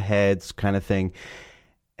of a head kind of thing.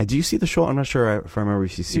 And do you see the shoulder? I'm not sure if I remember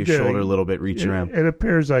if you see a shoulder a little bit reaching around. It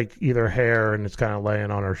appears like either hair and it's kind of laying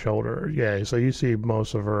on her shoulder. Yeah, so you see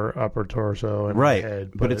most of her upper torso and her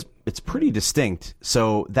head. But it's pretty distinct.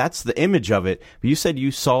 So that's the image of it. But you said you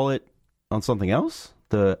saw it on something else?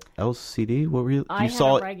 The LCD? What were you? I had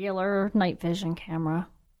a regular night vision camera,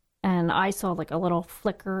 and I saw like a little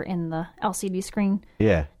flicker in the LCD screen.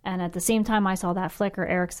 Yeah. And at the same time I saw that flicker,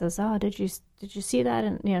 Eric says, "Oh, did you see that?"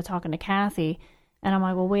 And talking to Kathy. And I'm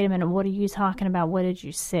like, well, wait a minute. What are you talking about? What did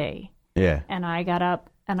you see? Yeah. And I got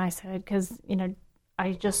up and I said, because,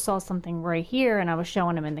 I just saw something right here, and I was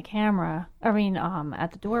showing him in the camera. At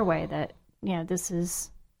the doorway that, this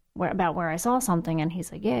is where I saw something. And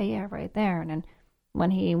he's like, yeah, right there. And then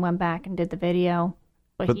when he went back and did the video.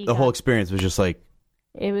 But the whole experience was just like,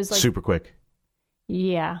 it was like super quick.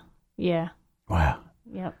 Yeah. Wow.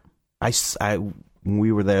 Yep. When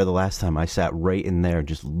we were there the last time, I sat right in there and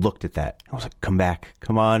just looked at that. I was like, come back.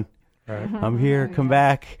 Come on. Right. I'm here. Come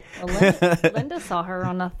back. Well, Linda saw her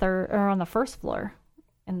on the first floor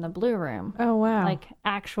in the blue room. Oh, wow. Like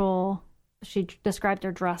she described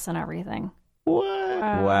her dress and everything. What?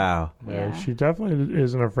 Wow. Yeah, she definitely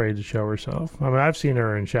isn't afraid to show herself. I mean, I've seen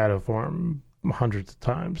her in shadow form hundreds of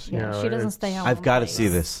times. She doesn't stay home. I've got to see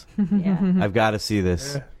this. Yeah. I've got to see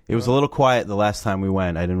this. Yeah. It was a little quiet the last time we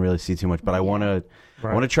went. I didn't really see too much, but I want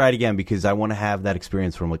to try it again because I want to have that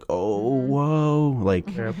experience where I'm like, oh, whoa. Like,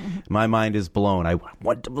 my mind is blown. I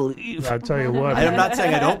want to believe. I'll tell you what. I'm not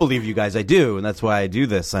saying I don't believe you guys. I do, and that's why I do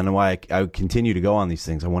this and why I continue to go on these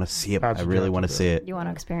things. I want to see it. I really want to see it. You want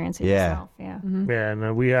to experience it yourself. Yeah. Mm-hmm. Yeah,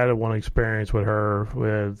 and we had one experience with her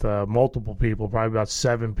with multiple people, probably about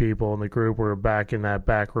 7 people in the group. We were back in that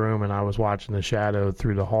back room, and I was watching the shadow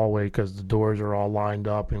through the hallway because the doors are all lined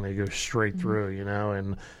up and they go straight through,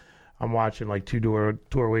 and I'm watching like 2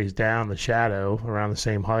 doorways down the shadow around the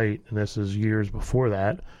same height, and this is years before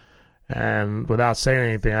that. And without saying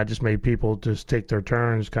anything, I just made people just take their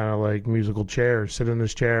turns, kind of like musical chairs, sit in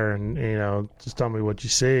this chair and, just tell me what you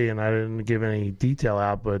see. And I didn't give any detail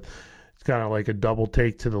out, but it's kind of like a double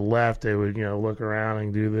take to the left. They would, look around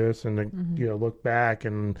and do this and then, look back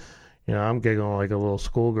and, I'm giggling like a little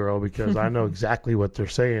schoolgirl because I know exactly what they're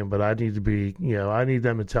saying, but I need to be, I need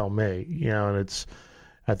them to tell me, and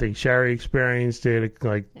I think Sherry experienced it,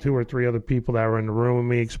 like 2 or 3 other people that were in the room with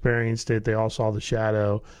me experienced it. They all saw the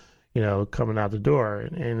shadow, coming out the door.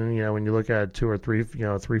 And when you look at a 2 or 3,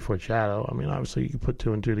 3-foot shadow, I mean, obviously you can put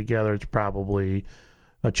 2 and 2 together. It's probably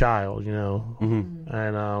a child, Mm-hmm.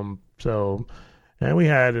 And so... And we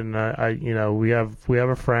had, and we have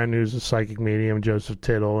a friend who's a psychic medium, Joseph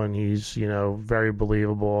Tittle, and he's, very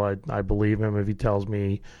believable. I believe him if he tells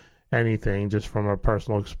me anything, just from a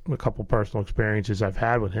couple personal experiences I've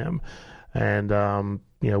had with him. And,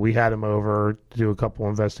 we had him over to do a couple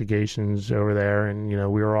investigations over there, and,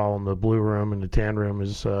 we were all in the blue room, and the tan room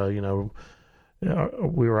is,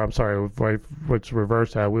 what's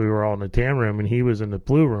reversed that we were all in the tan room and he was in the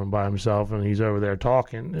blue room by himself and he's over there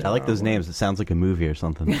talking. I like those names. It sounds like a movie or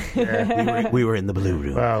something. Yeah. we were in the blue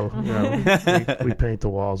room. Well, we paint the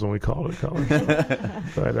walls and we call it colors.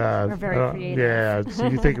 But we're very creative. Yeah, so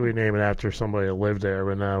you think we name it after somebody that lived there,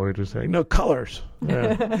 but now we're just saying no colors.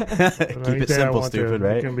 Yeah. Keep it simple, stupid,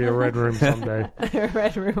 right? It can be a red room someday. A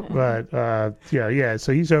red room. But yeah.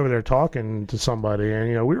 So he's over there talking to somebody,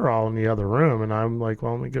 and we were all in the other room, and I'm like,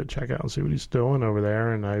 well, let me go check out and see what he's doing over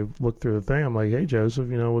there. And I look through the thing. I'm like, hey, Joseph,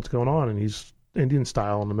 what's going on? And he's Indian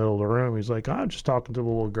style in the middle of the room. He's like, I'm just talking to the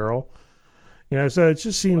little girl. So it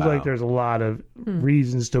just seems like there's a lot of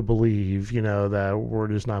reasons to believe, that we're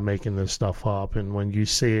just not making this stuff up. And when you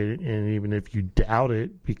see it, and even if you doubt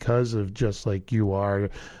it because of just like you are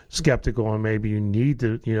skeptical and maybe you need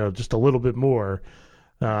to, just a little bit more,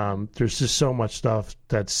 There's just so much stuff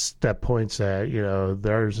that points at,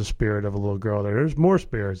 there's a spirit of a little girl there. There's more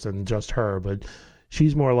spirits than just her, but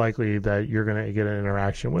she's more likely that you're going to get an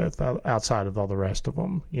interaction with outside of all the rest of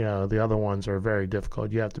them. The other ones are very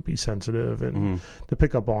difficult. You have to be sensitive and to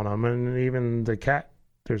pick up on them. And even the cat,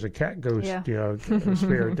 there's a cat ghost,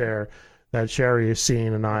 spirit there that Sherry has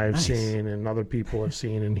seen and I have seen and other people have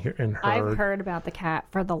seen and heard. I've heard about the cat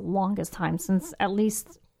for the longest time, since at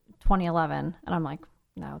least 2011. And I'm like,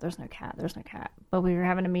 no, there's no cat. There's no cat. But we were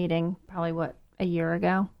having a meeting probably, a year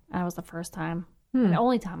ago. And it was the first time, the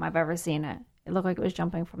only time I've ever seen it. It looked like it was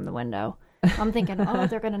jumping from the window. I'm thinking,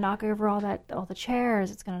 they're going to knock over all the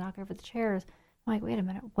chairs. It's going to knock over the chairs. I'm like, wait a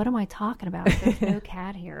minute. What am I talking about? There's no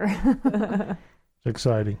cat here. It's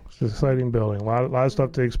exciting. It's an exciting building. A lot of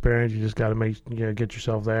stuff to experience. You just got to get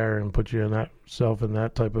yourself there and put you in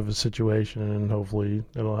that type of a situation, and hopefully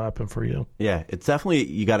it'll happen for you. Yeah, it's definitely,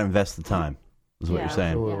 you got to invest the time. Is what you're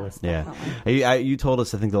saying. Absolutely. Yeah. You told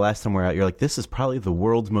us, I think the last time we were out, you're like, this is probably the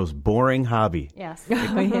world's most boring hobby. Yes.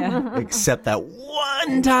 Except that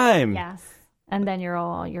one time. Yes. And then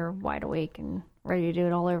you're wide awake and ready to do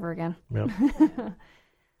it all over again. Yep.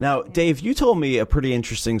 Now, Dave, you told me a pretty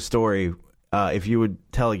interesting story. If you would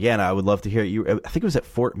tell again, I would love to hear it. I think it was at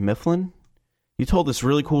Fort Mifflin. You told this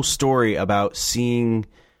really cool story about seeing...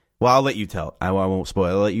 Well, I'll let you tell. I won't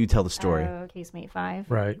spoil. I'll let you tell the story. Casemate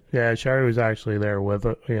 5. Right. Yeah, Sherry was actually there with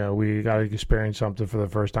it. We got to experience something for the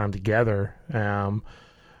first time together.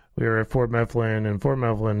 We were at Fort Mifflin, and Fort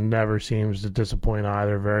Mifflin never seems to disappoint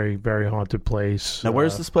either. Very, very haunted place. Now,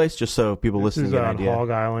 where's this place? Just so people listening get an idea. This is on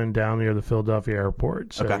Hog Island, down near the Philadelphia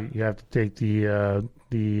airport. So you have to take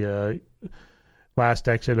the last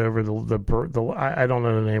exit over the I don't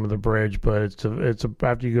know the name of the bridge, but it's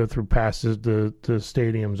after you go through past the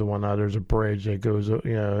stadiums and whatnot, there's a bridge that goes, and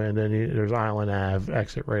then there's Island Ave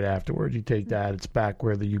exit right afterwards. You take that, it's back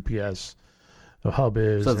where the UPS the hub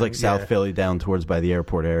is. So it's like South Philly down towards by the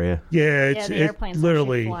airport area. Yeah, it's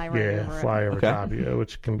literally fly over top of you,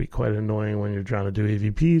 which can be quite annoying when you're trying to do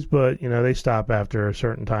EVPs. But they stop after a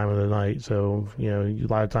certain time of the night, so a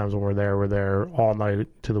lot of times when we're there all night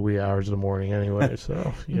to the wee hours of the morning anyway.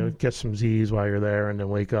 So get some Z's while you're there, and then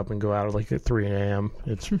wake up and go out at 3 a.m.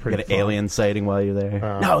 It's pretty. Get an alien sighting while you're there.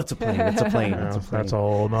 No, it's a plane. It's a plane. That's a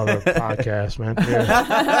whole nother podcast, man.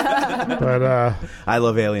 Yeah. But I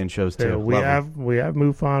love alien shows too. We have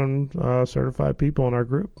MUFON certified people in our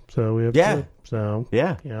group, so we have two. So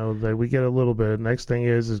we get a little bit. Next thing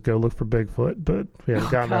is go look for Bigfoot, but we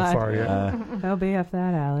haven't gotten that far yet. They'll be up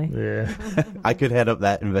that alley. Yeah, I could head up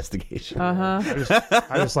that investigation. I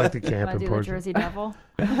just like the camping do portion. The Jersey Devil.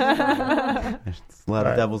 There's a lot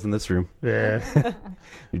of devils in this room. Yeah,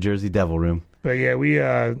 New Jersey Devil room. But yeah, we.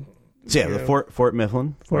 The Fort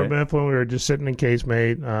Mifflin. Fort Mifflin. We were just sitting in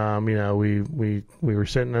casemate. We were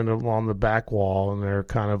sitting along the back wall, and they're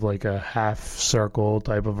kind of like a half circle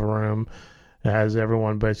type of a room.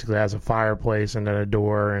 Everyone basically has a fireplace and then a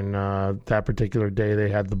door. And that particular day, they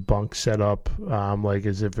had the bunk set up like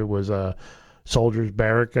as if it was a soldier's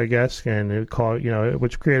barrack, I guess, and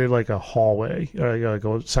which created like a hallway, like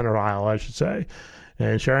a center aisle, I should say.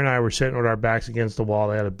 And Sharon and I were sitting with our backs against the wall.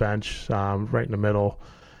 They had a bench right in the middle.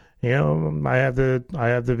 I have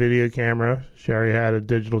the video camera. Sherry had a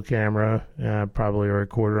digital camera, probably a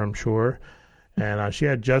recorder, I'm sure. And she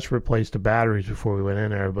had just replaced the batteries before we went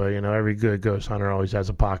in there. But, every good ghost hunter always has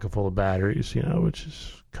a pocket full of batteries, which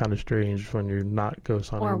is kind of strange when you're not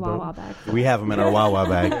ghost hunting. Or a Wawa bag. We have them in our Wawa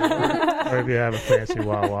bag. Or if you have a fancy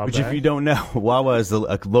Wawa Which, bag. if you don't know, Wawa is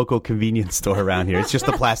a local convenience store around here. It's just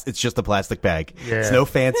a plastic bag. Yeah. It's no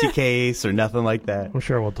fancy case or nothing like that. I'm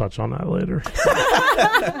sure we'll touch on that later.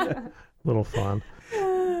 Little fun.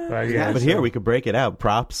 But here we could break it out.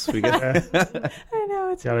 Props. We could, I know,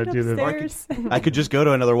 it's gotta right do the upstairs. I could just go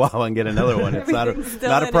to another Wawa and get another one. It's not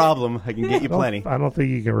a problem. I can get you plenty. I don't think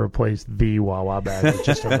you can replace the Wawa bag with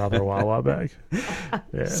just another Wawa bag.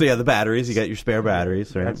 Yeah. So the batteries. You got your spare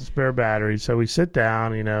batteries, right? That's spare batteries. So we sit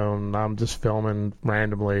down, and I'm just filming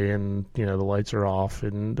randomly, and the lights are off,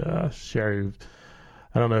 and Sherry.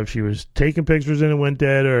 I don't know if she was taking pictures and it went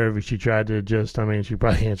dead, or if she tried to she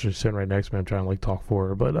probably answered sitting right next to me. I'm trying to talk for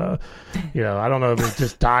her, but I don't know if it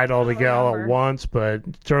just died altogether at once. But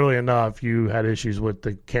surely enough, you had issues with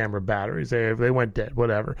the camera batteries. They went dead,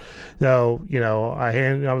 whatever. So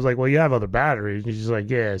I was like, well, you have other batteries, and she's like,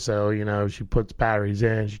 yeah. So she puts batteries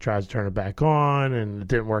in, she tries to turn it back on, and it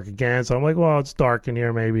didn't work again. So I'm like, well, it's dark in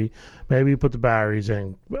here, maybe you put the batteries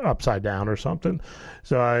in upside down or something.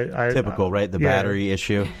 So I typical, right? The battery issue.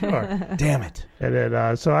 Sure. Damn it. And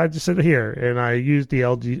then so I just sit here and I used the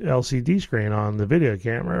LCD screen on the video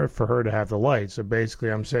camera for her to have the light. So basically,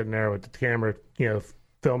 I'm sitting there with the camera,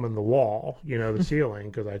 filming the wall, the ceiling,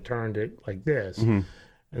 because I turned it like this. Mhm.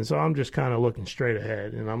 And so I'm just kind of looking straight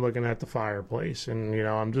ahead, and I'm looking at the fireplace, and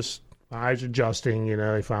I'm just eyes adjusting.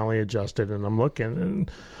 They finally adjusted, and I'm looking,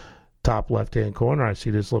 and top left-hand corner, I see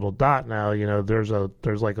this little dot. Now, there's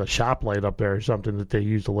like a shop light up there or something that they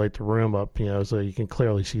use to light the room up, so you can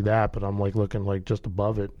clearly see that. But I'm like looking like just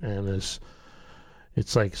above it, and it's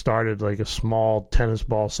like started like a small tennis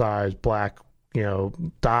ball size black,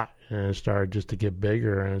 dot, and it started just to get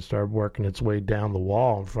bigger, and it started working its way down the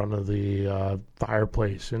wall in front of the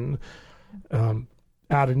fireplace and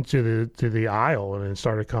out into the aisle, and it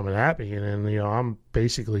started coming at me. And then I'm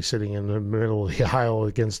basically sitting in the middle of the aisle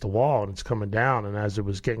against the wall, and it's coming down. And as it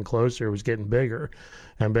was getting closer, it was getting bigger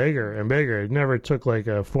and bigger and bigger. It never took like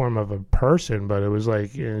a form of a person, but it was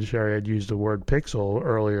like, and Sherry had used the word pixel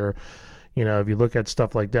earlier. If you look at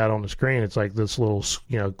stuff like that on the screen, it's like this little,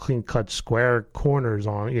 clean cut square corners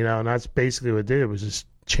on, and that's basically what it did. It was just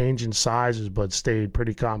changing sizes, but stayed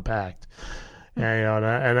pretty compact. And,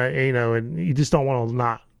 and you just don't want to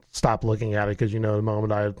not stop looking at it, because, the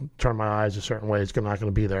moment I turn my eyes a certain way, it's not going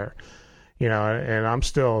to be there. And I'm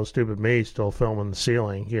still, stupid me, still filming the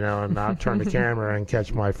ceiling, and not turn the camera and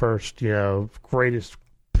catch my first, greatest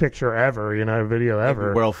picture ever, video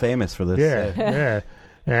ever. World famous for this. Yeah, yeah.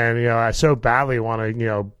 And, I so badly want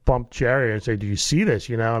to, bump Jerry and say, do you see this?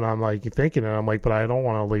 And I'm like thinking, and I'm like, but I don't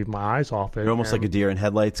want to leave my eyes off it. You're almost like a deer in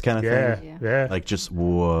headlights kind of thing. Yeah. Like just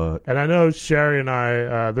what? And I know Sherry and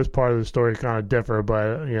I, this part of the story kind of differ,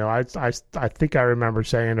 but, I think I remember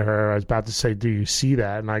saying to her, I was about to say, do you see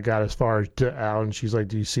that? And I got as far as out, and she's like,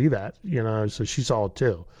 do you see that? So she saw it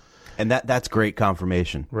too. And that's great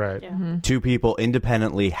confirmation. Right. Yeah. Mm-hmm. Two people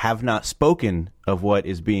independently have not spoken of what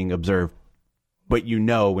is being observed, but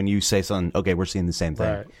when you say something, okay, we're seeing the same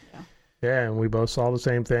thing. Right. Yeah, and we both saw the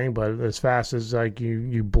same thing, but as fast as like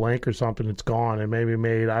you blink or something, it's gone. And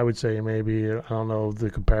I would say maybe, I don't know the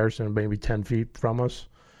comparison, maybe 10 feet from us,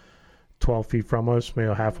 12 feet from us,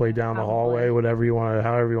 halfway down the hallway, however you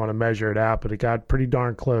want to measure it out. But it got pretty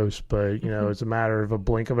darn close. But, it's a matter of a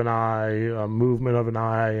blink of an eye, a movement of an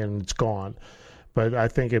eye, and it's gone. But I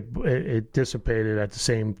think it dissipated at the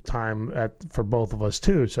same time for both of us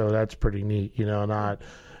too, so that's pretty neat. Not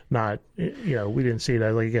we didn't see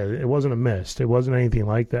that. Like, it wasn't a mist. It wasn't anything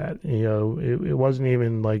like that. It wasn't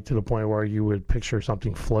even like to the point where you would picture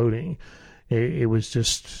something floating. It was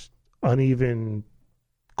just uneven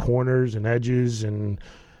corners and edges, and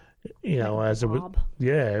as it was.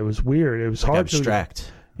 Yeah, it was weird. It was like hard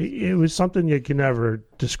abstract. It was something you can never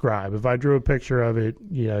describe. If I drew a picture of it,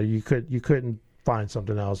 you couldn't find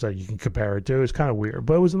something else that you can compare it to. It's kind of weird,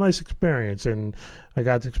 but it was a nice experience, and I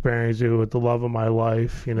got to experience it with the love of my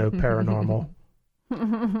life, paranormal.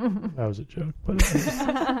 That was a joke, but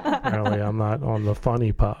apparently I'm not on the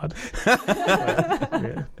funny pod.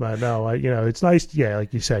 But no, it's nice. Yeah,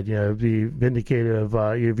 like you said, be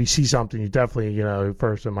vindicative. If you see something, you definitely,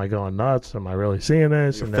 first, am I going nuts? Am I really seeing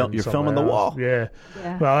this? You're filming the wall. Yeah.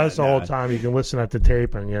 Well, that's the whole time. You can listen at the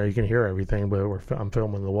tape, and you can hear everything. But I'm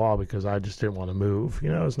filming the wall because I just didn't want to move.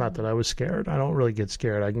 It's not that I was scared. I don't really get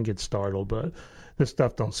scared. I can get startled, but this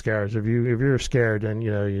stuff don't scare us. If you're scared, then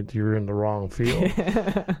you're in the wrong field.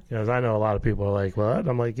 I know a lot of people are like, "What?"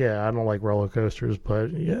 I'm like, "Yeah, I don't like roller coasters,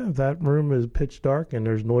 but yeah, if that room is pitch dark and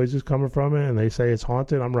there's noises coming from it, and they say it's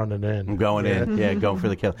haunted, I'm running in. I'm going in. Yeah, going for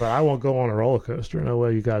the kill. But I won't go on a roller coaster. No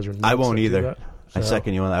way, you guys are nuts. I won't either. So, I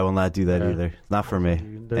second you on that. I will not do that either. It's not for me.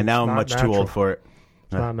 And now I'm much too old for it.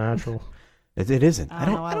 It's not natural. It isn't.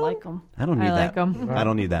 I like them. I don't need I that. like 'em. I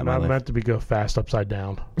don't need that. Not meant to be go fast upside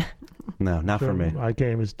down. No, not for me. I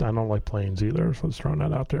don't like planes either, so let's throw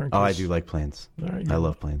that out there. Oh, I do like planes. Right, I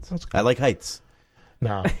love planes. That's good. I like heights.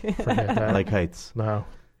 No, forget that. I like heights. No,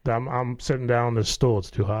 I'm sitting down on this stool.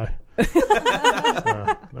 It's too high.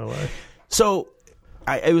 No way. So,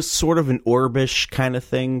 it was sort of an orbish kind of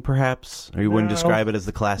thing, perhaps? Or you wouldn't describe it as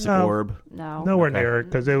the classic orb? No. Nowhere near it,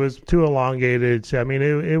 because it was too elongated. I mean,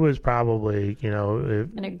 it was probably,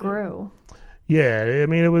 And it grew. Yeah, I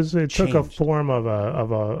mean, it took a Changed. form of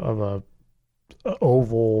a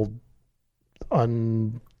oval,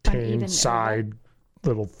 Uneven untamed side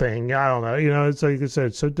little thing. I don't know. It's like I said,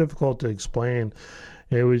 it's so difficult to explain.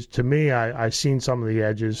 It was, to me, I seen some of the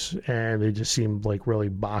edges, and they just seemed like really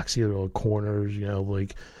boxy little corners.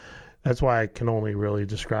 Like that's why I can only really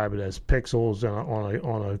describe it as pixels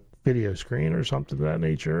on a video screen or something of that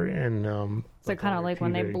nature. And So kind of like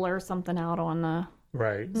when they TV. blur something out on the.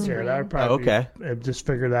 Right. screen. Yeah, that would probably. Okay. Just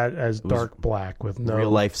figure that as dark black with no Real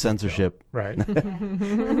life censorship. Right.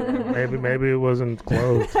 Maybe it wasn't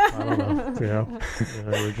clothed. I don't know.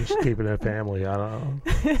 They were just keeping it family. I don't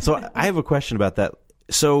know. So I have a question about that.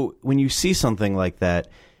 So when you see something like that,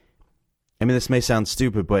 I mean, this may sound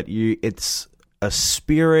stupid, but it's a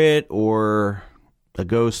spirit or a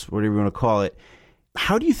ghost, whatever you want to call it.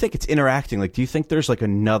 How do you think it's interacting? Like, do you think there's like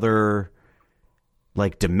another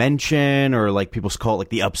like dimension, or like people call it like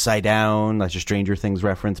the upside down? That's a Stranger Things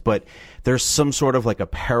reference, but there's some sort of like a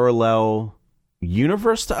parallel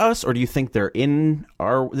universe to us, or do you think they're in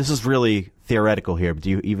our? This is really theoretical here, but do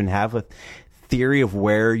you even have a theory of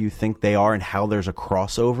where you think they are and how there's a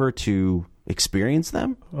crossover to experience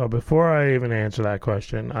them? Well, before I even answer that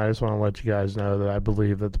question, I just want to let you guys know that I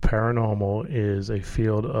believe that the paranormal is a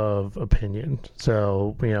field of opinion.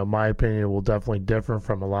 So, my opinion will definitely differ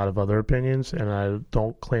from a lot of other opinions, and I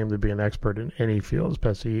don't claim to be an expert in any field,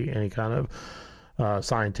 especially any kind of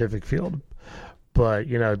scientific field. But,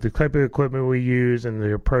 the type of equipment we use and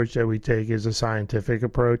the approach that we take is a scientific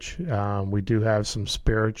approach. We do have some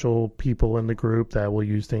spiritual people in the group that will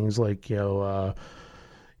use things like,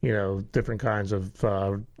 different kinds of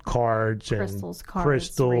cards and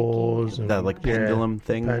crystals and that like pendulum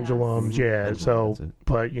thing. Pendulums, yeah. So,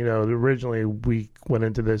 but originally we went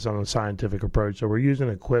into this on a scientific approach. So we're using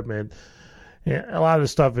equipment. Yeah, a lot of the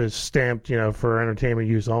stuff is stamped, for entertainment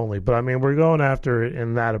use only. But I mean, we're going after it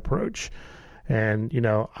in that approach. And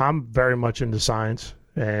I'm very much into science,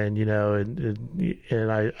 and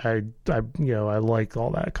and I like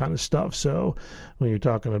all that kind of stuff. So when you're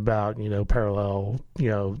talking about parallel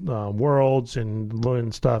worlds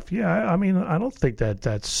and stuff, I mean, I don't think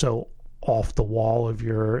that's so off the wall if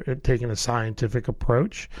you're taking a scientific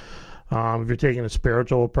approach. If you're taking a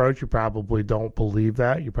spiritual approach, you probably don't believe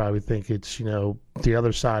that. You probably think it's the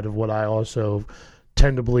other side of what I also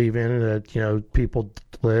tend to believe in, that people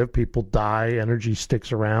live, people die, energy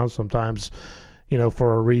sticks around sometimes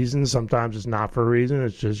for a reason, sometimes it's not for a reason.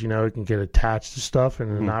 It's just it can get attached to stuff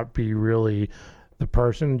and not be really the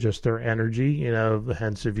person, just their energy.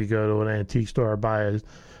 Hence, if you go to an antique store, buy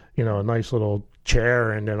a nice little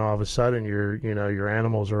chair, and then all of a sudden your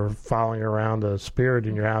animals are following around a spirit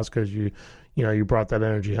in your house because you brought that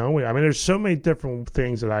energy home. I mean, there's so many different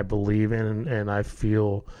things that I believe in, and I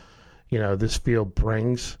feel this field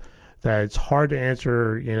brings, that it's hard to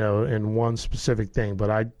answer, in one specific thing. But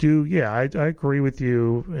I do, I agree with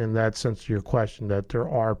you in that sense of your question, that there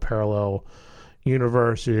are parallel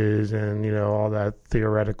universes and, all that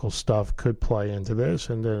theoretical stuff could play into this.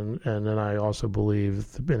 And then I also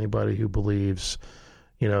believe anybody who believes,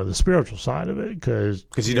 the spiritual side of it, because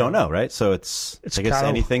you don't know, right? So it's I guess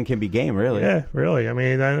anything can be game, really. Yeah, really. I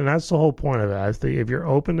mean, and that's the whole point of it. I think if you're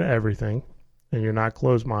open to everything and you're not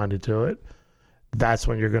closed-minded to it, that's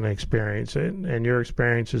when you're going to experience it. And your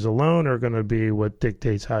experiences alone are going to be what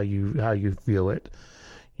dictates how you feel it,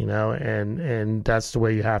 and that's the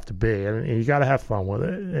way you have to be. And you got to have fun with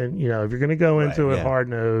it. And, if you're going to go into it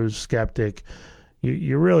hard-nosed, skeptic,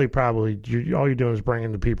 you really probably, all you're doing is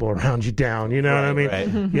bringing the people around you down. You know what I mean? Right.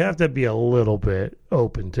 You have to be a little bit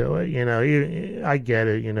open to it. I get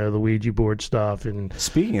it, the Ouija board stuff. And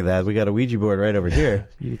speaking of that, we got a Ouija board right over here.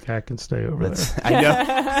 You can stay over there. I know.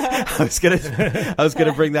 I was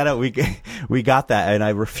gonna bring that up. We got that, and I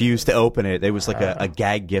refused to open it. It was like a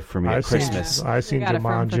gag gift for me at Christmas. I seen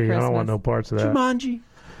Jumanji. I don't want no parts of that. Jumanji.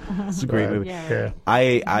 It's a great movie. Yeah.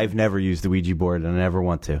 I've never used the Ouija board, and I never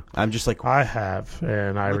want to. I'm just like, I have,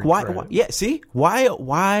 and I like, regret why? it. Yeah, see,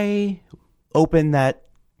 why open that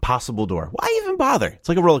possible door? Why even bother? It's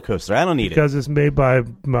like a roller coaster. I don't need because it's made by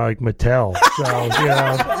like Mattel.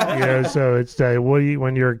 So so it's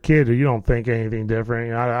when you're a kid, you don't think anything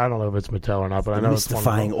different. I don't know if it's Mattel or not, but I know it's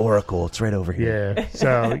mystifying Oracle. It's right over here. Yeah.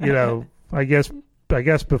 So I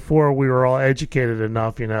guess before we were all educated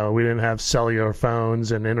enough, we didn't have cellular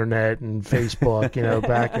phones and internet and Facebook,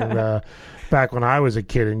 back when I was a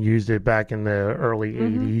kid and used it back in the early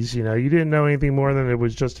 80s, you didn't know anything more than it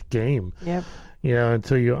was just a game. Yep.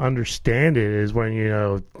 Until you understand it is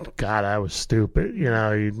when, God, I was stupid.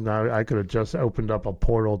 I could have just opened up a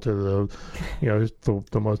portal to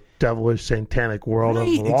the most devilish, satanic world of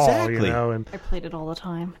all, exactly. And I played it all the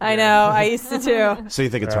time. I know. I used to too. So you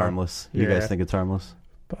think it's harmless? You guys think it's harmless?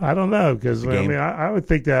 I don't know, because I would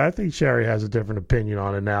think that I think Sherry has a different opinion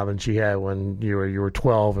on it now than she had when you were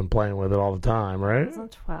 12 and playing with it all the time, right? I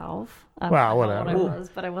wasn't 12. Well, whatever. I was,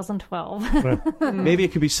 but I wasn't 12. Maybe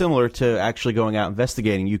it could be similar to actually going out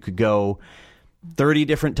investigating. You could go 30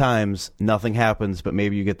 different times, nothing happens, but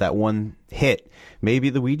maybe you get that one hit.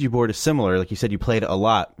 Maybe the Ouija board is similar. Like you said, you played it a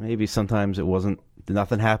lot. Maybe sometimes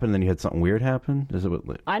nothing happened, then you had something weird happen.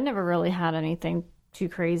 I never really had anything too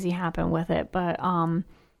crazy happen with it, but I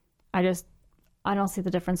don't see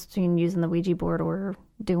the difference between using the Ouija board or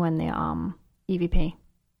doing the EVP.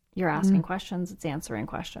 You're asking questions, it's answering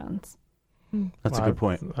questions. That's a good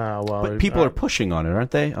point. Well, But people are pushing on it,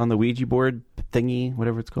 aren't they? On the Ouija board thingy,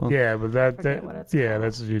 whatever it's called. Yeah, but Forget what it's yeah, called.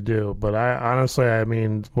 that's what you do. But I honestly, I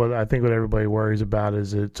mean, what everybody worries about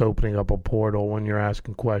is it's opening up a portal when you're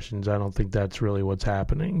asking questions. I don't think that's really what's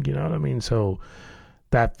happening. You know what I mean? So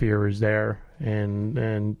that fear is there,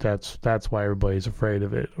 and that's why everybody's afraid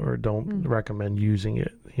of it or don't recommend using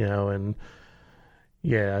it. You know, and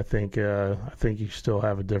yeah, I think you still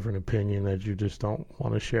have a different opinion that you just don't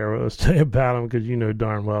want to share with us today about them because you know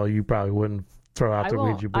darn well you probably wouldn't throw out the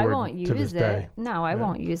Ouija board I won't to this use it. day. No, I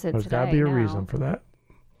won't use it There's today. got to be a no. reason for that.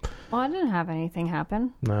 Well, I didn't have anything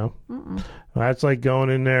happen. No. That's like going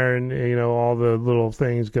in there and, you know, all the little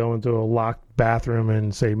things go into a locked bathroom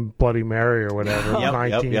and say Bloody Mary or whatever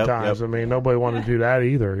 19 times. Yep. I mean, nobody wanted to do that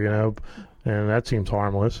either, you know. And that seems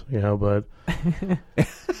harmless, you know, but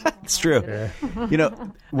It's true. yeah. You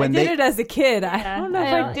know, when I did it as a kid. I don't know if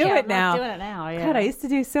I do I'm it now. not doing it now. Yeah. God, I used to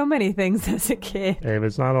do so many things as a kid. Hey, if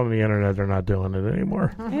it's not on the internet, they're not doing it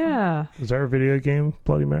anymore. Yeah. Is there a video game,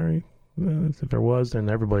 Bloody Mary? If there was, then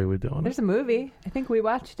everybody would be doing it. There's a movie. I think we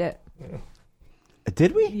watched it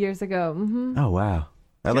did we? years ago. Mm-hmm. Oh wow!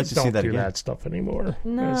 I'd like Kids to see don't that do again. that stuff anymore. It's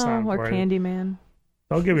No, not or important. Candyman.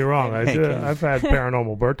 Don't get me wrong. Hey, I've had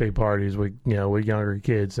paranormal birthday parties with younger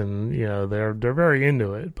kids, and you know they're very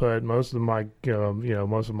into it. But most of my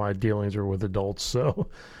most of my dealings are with adults. So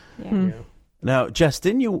Yeah. Hmm. yeah. Now, Jess,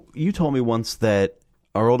 didn't you told me once that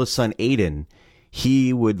our oldest son Aiden,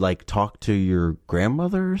 he would like talk to your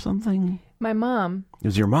grandmother or something? My mom. It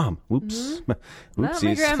was your mom. Oops. Not my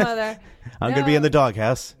Oopsies. grandmother. I'm gonna be in the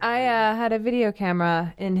doghouse. I had a video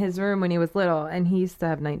camera in his room when he was little, and he used to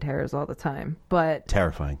have night terrors all the time. But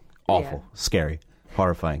Terrifying, awful, scary,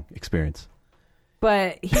 horrifying experience.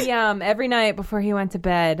 he every night before he went to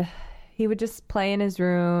bed, he would just play in his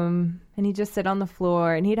room, and he'd just sit on the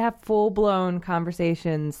floor, and he'd have full-blown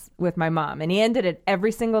conversations with my mom. And he ended it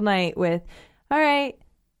every single night with, "All right,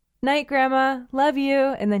 night, Grandma, love you,"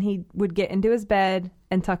 and then he would get into his bed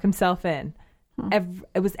and tuck himself in.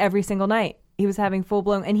 It was every single night. He was having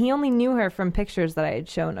full-blown, and he only knew her from pictures that I had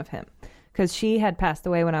shown of him because she had passed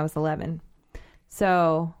away when I was 11.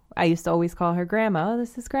 So I used to always call her Grandma. "Oh,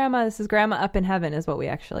 this is Grandma. This is Grandma up in heaven," is what we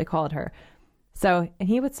actually called her. So, and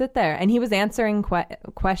he would sit there, and he was answering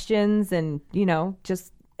questions, and, you know,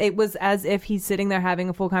 just, it was as if he's sitting there having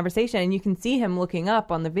a full conversation, and you can see him looking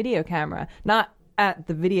up on the video camera, not at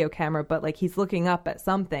the video camera, but like he's looking up at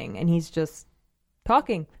something, and he's just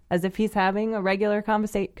talking as if he's having a regular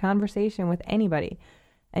conversation with anybody.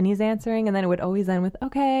 And he's answering, and then it would always end with,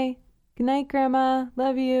 "Okay, good night, Grandma,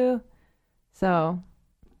 love you." So,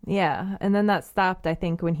 yeah. And then that stopped, I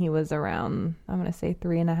think, when he was around, I'm going to say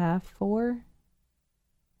 3.5, 4.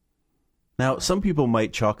 Now, some people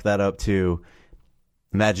might chalk that up to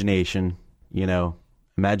imagination, you know,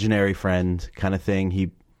 imaginary friend kind of thing.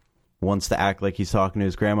 He wants to act like he's talking to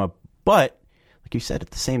his grandma. But, like you said, at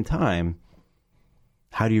the same time,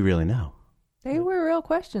 how do you really know? They were real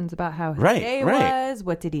questions about how his Right, day right. was,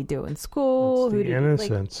 what did he do in school, That's the who did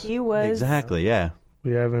innocence. he was. Exactly, yeah.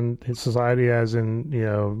 We haven't. Society hasn't,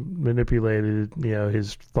 manipulated,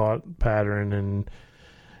 his thought pattern, and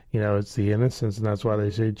it's the innocence, and that's why they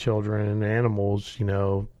say children and animals,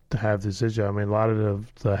 to have this issue. I mean, a lot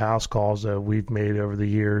of the house calls that we've made over the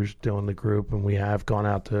years doing the group, and we have gone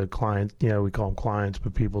out to clients, we call them clients,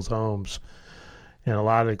 but people's homes. And a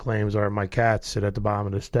lot of the claims are my cats sit at the bottom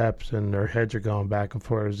of the steps and their heads are going back and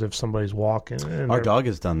forth as if somebody's walking. And Our dog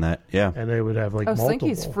has done that, yeah. And they would have like multiple.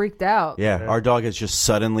 Slinky's freaked out. Yeah, our dog has just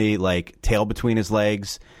suddenly, like, tail between his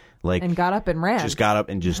legs, like, And got up and ran. just got up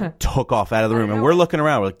and just took off out of the room. And we're looking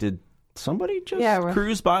around, we're like, did somebody just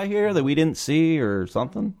cruise by here that we didn't see or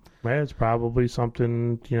something? Yeah, it's probably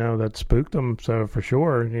something, that spooked them, so for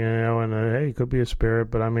sure, and hey, it could be a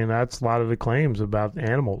spirit, but I mean, that's a lot of the claims about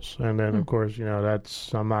animals. And then, of course,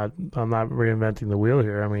 that's, I'm not reinventing the wheel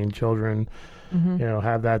here. I mean, children,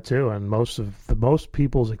 have that too. And most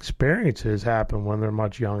people's experiences happen when they're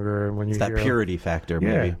much younger. And when you It's that hear, purity factor,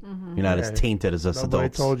 maybe. You're not as tainted as us nobody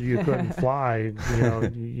adults. told you couldn't fly,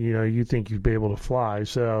 you think you'd be able to fly.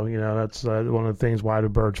 So, that's one of the things why do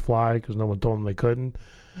birds fly, because no one told them they couldn't.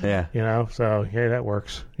 Yeah. So yeah, that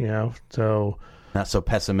works. So Not so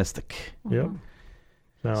pessimistic. yep.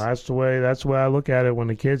 No, that's the way I look at it when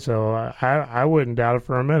the kids. So I wouldn't doubt it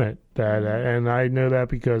for a minute that, and I know that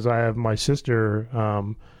because I have my sister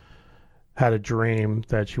had a dream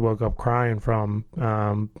that she woke up crying from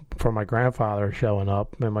my grandfather showing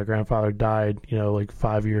up, and my grandfather died, like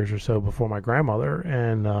 5 years or so before my grandmother,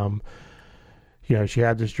 and she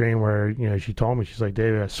had this dream where, she told me, she's like,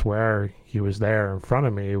 David, I swear he was there in front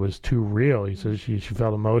of me. It was too real. He says she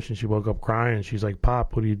felt emotion. She woke up crying. She's like,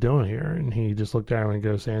 Pop, what are you doing here? And he just looked at her and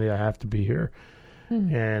goes, Sandy, I have to be here.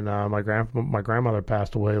 And my grandmother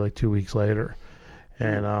passed away like 2 weeks later.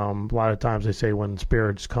 And a lot of times they say when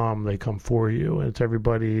spirits come, they come for you. And it's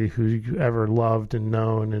everybody who you ever loved and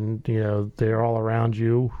known, and they're all around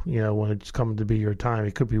you. When it's coming to be your time,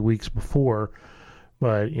 it could be weeks before,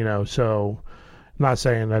 but so. I'm not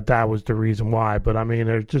saying that was the reason why, but I mean,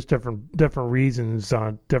 there's just different reasons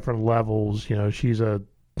on different levels. She's a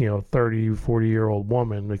 30, 40-year-old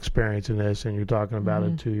woman experiencing this, and you're talking about a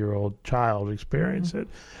 2-year-old child experience it.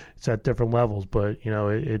 It's at different levels, but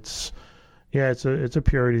it's a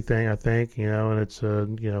purity thing, I think, and it's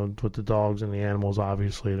with the dogs and the animals,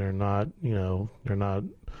 obviously they're not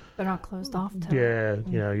closed off to it.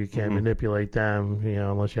 You can't manipulate them,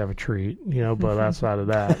 unless you have a treat, but outside of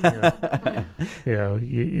that,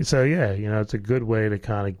 it's a good way to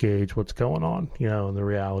kind of gauge what's going on, and the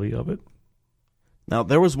reality of it. Now,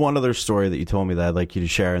 there was one other story that you told me that I'd like you to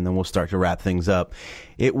share, and then we'll start to wrap things up.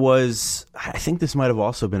 It was, I think this might have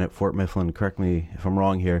also been at Fort Mifflin, correct me if I'm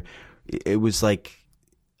wrong here. It was like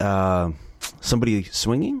somebody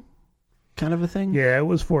swinging kind of a thing? Yeah, it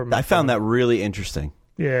was Fort Mifflin. I found that really interesting.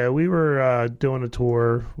 Yeah, we were doing a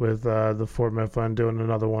tour with the Fort Mifflin, doing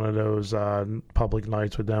another one of those public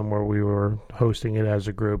nights with them where we were hosting it as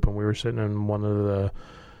a group, and we were sitting in one of the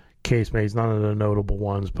casemates, none of the notable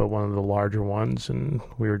ones, but one of the larger ones, and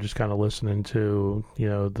we were just kind of listening to,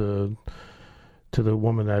 the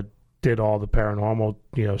woman that did all the paranormal,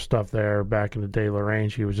 stuff there back in the day, Lorraine.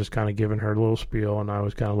 She was just kind of giving her little spiel, and I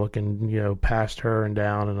was kind of looking, past her and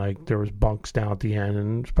down, and there was bunks down at the end,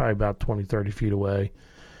 and it was probably about 20, 30 feet away.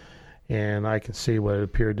 And I can see what it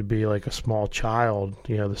appeared to be like a small child,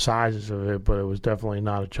 the sizes of it, but it was definitely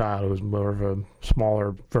not a child. It was more of a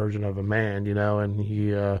smaller version of a man, and he,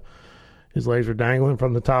 his legs were dangling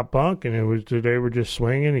from the top bunk, and they were just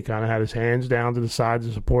swinging. He kind of had his hands down to the side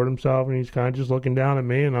to support himself, and he's kind of just looking down at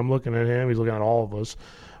me, and I'm looking at him. He's looking at all of us.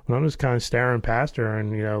 And I'm just kind of staring past her,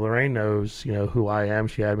 and, Lorraine knows, who I am.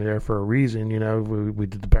 She had me there for a reason, we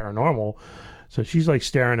did the paranormal. So she's like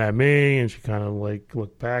staring at me, and she kind of like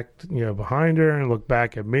looked back, behind her, and looked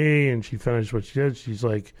back at me, and she finished what she did. She's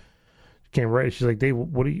like, she came right. She's like, Dave,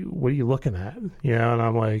 what are you looking at? And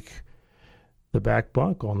I'm like, the back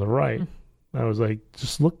bunk on the right. I was like,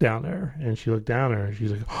 just look down there, and she looked down there, and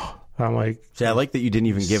she's like, oh. I'm like, see, I like that you didn't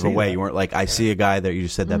even give away. That. You weren't like, I see a guy there. You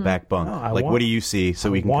just said that back bunk. No, what do you see so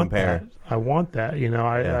we can compare? That. I want that.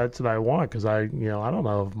 That's what I want, because I don't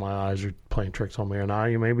know if my eyes are playing tricks on me or not.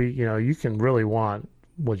 Maybe you can really want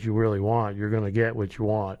what you really want. You're going to get what you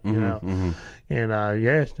want. And and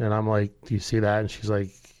I'm like, do you see that? And she's like,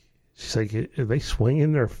 are they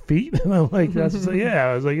swinging their feet? And I'm like, yeah.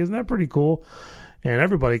 I was like, isn't that pretty cool? And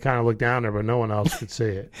everybody kind of looked down there, but no one else could see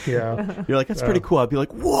it. You're like, that's pretty cool. I'd be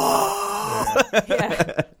like, whoa!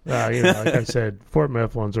 Yeah. Like I said, Fort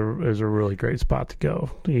Mifflin is a really great spot to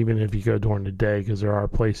go, even if you go during the day, because there are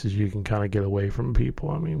places you can kind of get away from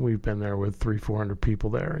people. I mean, we've been there with 300-400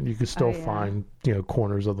 people there, and you can still find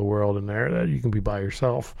corners of the world in there that you can be by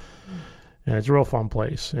yourself. And it's a real fun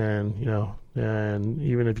place. And and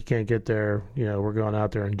even if you can't get there, we're going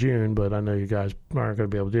out there in June, but I know you guys aren't going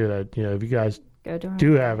to be able to do that. If you guys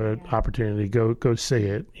do have an opportunity, go see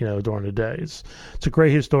it, during the day. It's a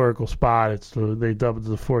great historical spot. They dubbed it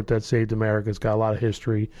the fort that saved America. It's got a lot of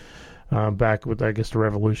history back with, I guess, the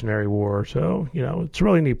Revolutionary War. So, it's a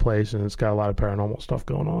really neat place, and it's got a lot of paranormal stuff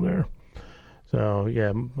going on there. So,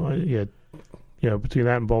 between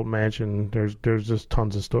that and Bolton Mansion, there's just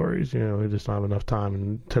tons of stories. We just don't have enough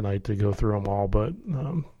time tonight to go through them all, but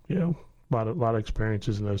a lot of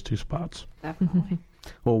experiences in those two spots. Definitely.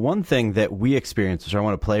 Well, one thing that we experienced, which I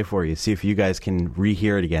want to play for you, see if you guys can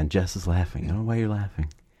rehear it again. Jess is laughing. I don't know why you're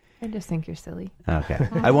laughing. I just think you're silly. Okay.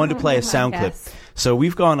 I wanted to play a sound clip. So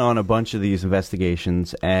we've gone on a bunch of these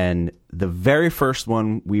investigations, and the very first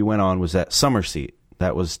one we went on was at Summerseat.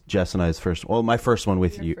 That was Jess and I's first. Well, my first one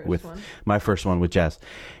with my first one with Jess,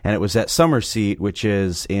 and it was at Summerseat, which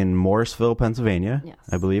is in Morrisville, Pennsylvania, yes.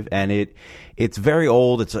 I believe. And it's very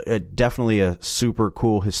old. It's definitely a super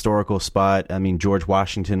cool historical spot. I mean, George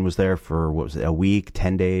Washington was there for a week,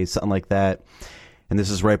 10 days, something like that. And this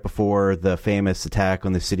is right before the famous attack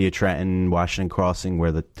on the city of Trenton, Washington Crossing,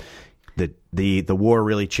 where the war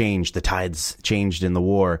really changed. The tides changed in the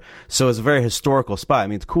war. So it's a very historical spot. I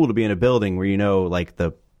mean, it's cool to be in a building where, like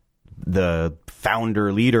the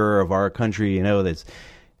founder leader of our country, that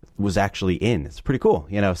was actually in. It's pretty cool,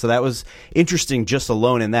 So that was interesting just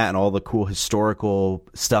alone in that and all the cool historical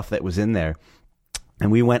stuff that was in there.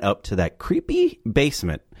 and we went up to that creepy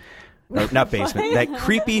basement. No, not basement. That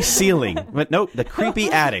creepy ceiling. But nope, the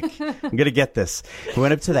creepy attic. I'm going to get this. We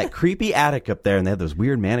went up to that creepy attic up there, and they had those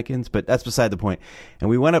weird mannequins, but that's beside the point. And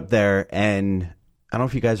we went up there, and I don't know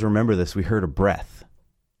if you guys remember this. We heard a breath.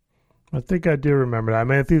 I think I do remember that. I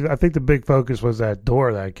mean, I think the big focus was that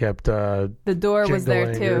door that kept the door was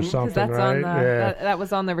there too, because that's right? On the that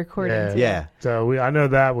was on the recording. Yeah. So I know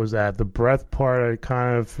that was that. The breath part, I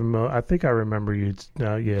kind of familiar. I think I remember you.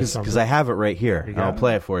 Because I have it right here. I'll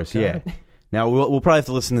play it for us. Yeah. Now we'll probably have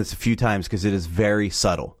to listen to this a few times because it is very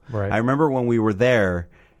subtle. Right. I remember when we were there,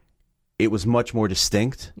 it was much more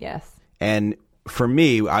distinct. Yes. And for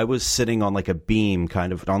me, I was sitting on like a beam,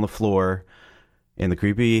 kind of on the floor, in the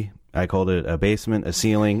creepy. I called it a basement, a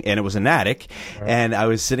ceiling, and it was an attic. Right. And I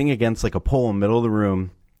was sitting against like a pole in the middle of the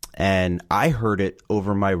room, and I heard it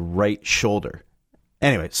over my right shoulder.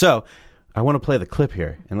 Anyway, so I want to play the clip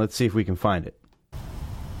here, and let's see if we can find it.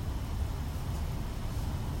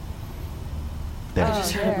 There. I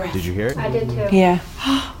just heard a breath. Did you hear it? I did too. Yeah.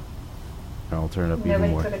 I'll turn it up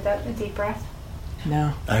even more. Nobody took a deep breath?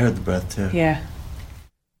 No. I heard the breath too. Yeah.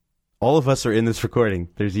 All of us are in this recording.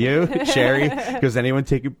 There's you, Sherry. Does anyone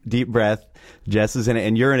take a deep breath? Jess is in it,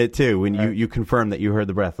 and you're in it too. When you confirm that you heard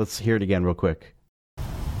the breath. Let's hear it again real quick.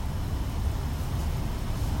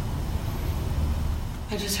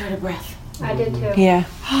 I just heard a breath. I did too. Yeah.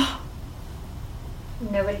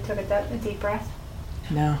 Nobody took a deep breath?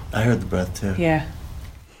 No. I heard the breath too. Yeah.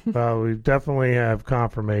 Well, we definitely have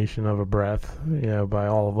confirmation of a breath, by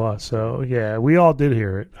all of us. So, yeah, we all did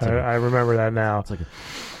hear it. I remember that now.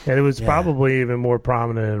 And it was probably even more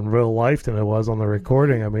prominent in real life than it was on the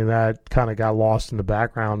recording. I mean, that kind of got lost in the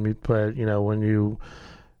background. But, when you,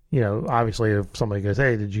 obviously if somebody goes,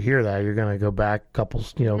 hey, did you hear that? You're going to go back a couple,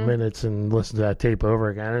 minutes and listen to that tape over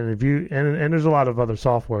again. And if you, and there's a lot of other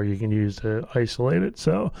software you can use to isolate it.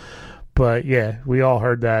 So, but yeah, we all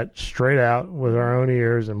heard that straight out with our own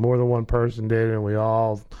ears, and more than one person did. And we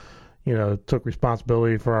all, took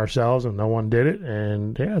responsibility for ourselves, and no one did it.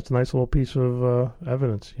 And yeah, it's a nice little piece of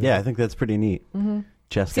evidence. Yeah, I think that's pretty neat. Mm-hmm.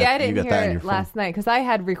 Jessica, I didn't hear it last night because I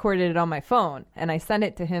had recorded it on my phone, and I sent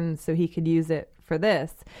it to him so he could use it for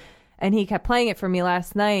this. And he kept playing it for me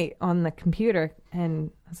last night on the computer,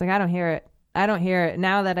 and I was like, I don't hear it.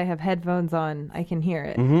 Now that I have headphones on, I can hear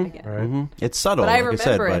it again. Right. Mm-hmm. It's subtle, but I like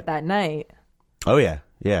remember I said, it that night. Oh, yeah.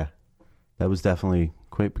 That was definitely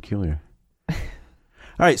quite peculiar.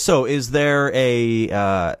 All right, so is there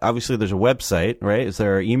obviously there's a website, right? Is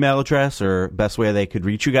there an email address or best way they could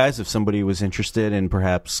reach you guys if somebody was interested in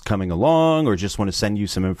perhaps coming along or just want to send you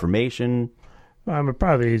some information?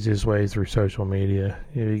 Probably the easiest way is through social media.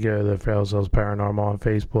 You go to the Fail Sales Paranormal on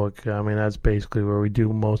Facebook. I mean, that's basically where we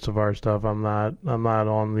do most of our stuff. I'm not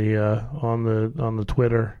on the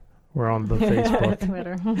Twitter. We're on the Facebook.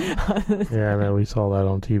 Twitter. Yeah, I know, we saw that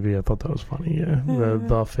on TV. I thought that was funny. Yeah,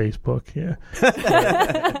 the Facebook. Yeah.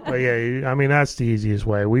 But yeah, I mean, that's the easiest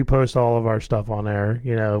way. We post all of our stuff on there.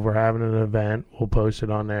 If we're having an event, we'll post it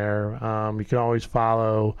on there. You can always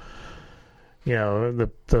follow, the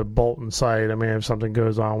Bolton site. I mean, if something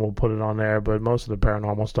goes on, we'll put it on there. But most of the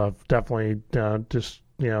paranormal stuff, definitely just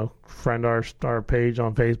friend our page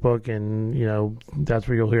on Facebook, and that's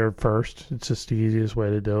where you'll hear it first. It's just the easiest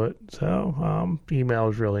way to do it. So email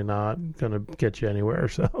is really not going to get you anywhere.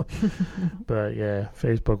 So, but yeah,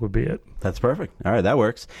 Facebook would be it. That's perfect. All right, that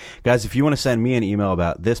works, guys. If you want to send me an email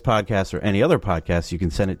about this podcast or any other podcast, you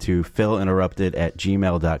can send it to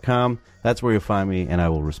philinterrupted@gmail.com. That's where you'll find me, and I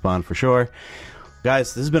will respond for sure.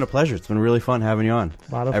 Guys, this has been a pleasure. It's been really fun having you on.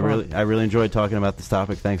 A lot of fun. I really enjoyed talking about this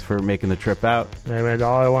topic. Thanks for making the trip out. Hey, man,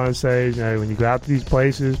 all I want to say is, when you go out to these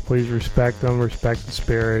places, please respect them, respect the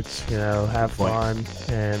spirits, have fun,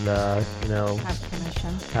 and,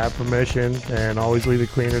 have permission, and always leave it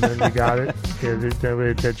cleaner than you got it,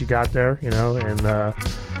 that you got there,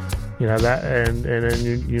 that, and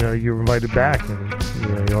then you're invited back,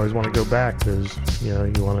 and you always want to go back because you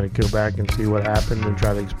want to go back and see what happened and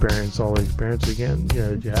try to experience all the experience again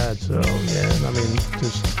that you had. So yeah, I mean,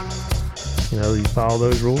 just you follow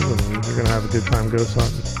those rules and you're gonna have a good time ghost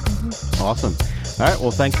hunting. Mm-hmm. Awesome. All right, well,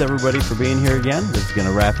 thanks everybody for being here again. This is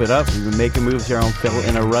gonna wrap it up. We've been making moves here on Phil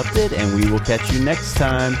Interrupted, and we will catch you next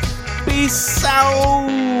time. Peace out.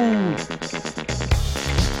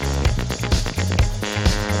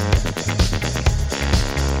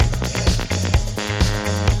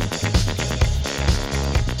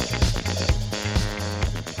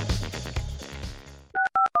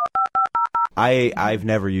 I've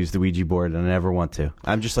never used the Ouija board, and I never want to.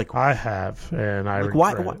 I'm just like, I have, and I like,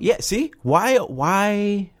 why? Yeah, see,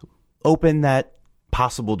 why open that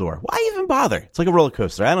possible door. Why even bother? It's like a roller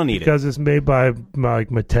coaster. I don't need because it's made by like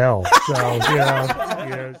Mattel.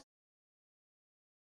 So,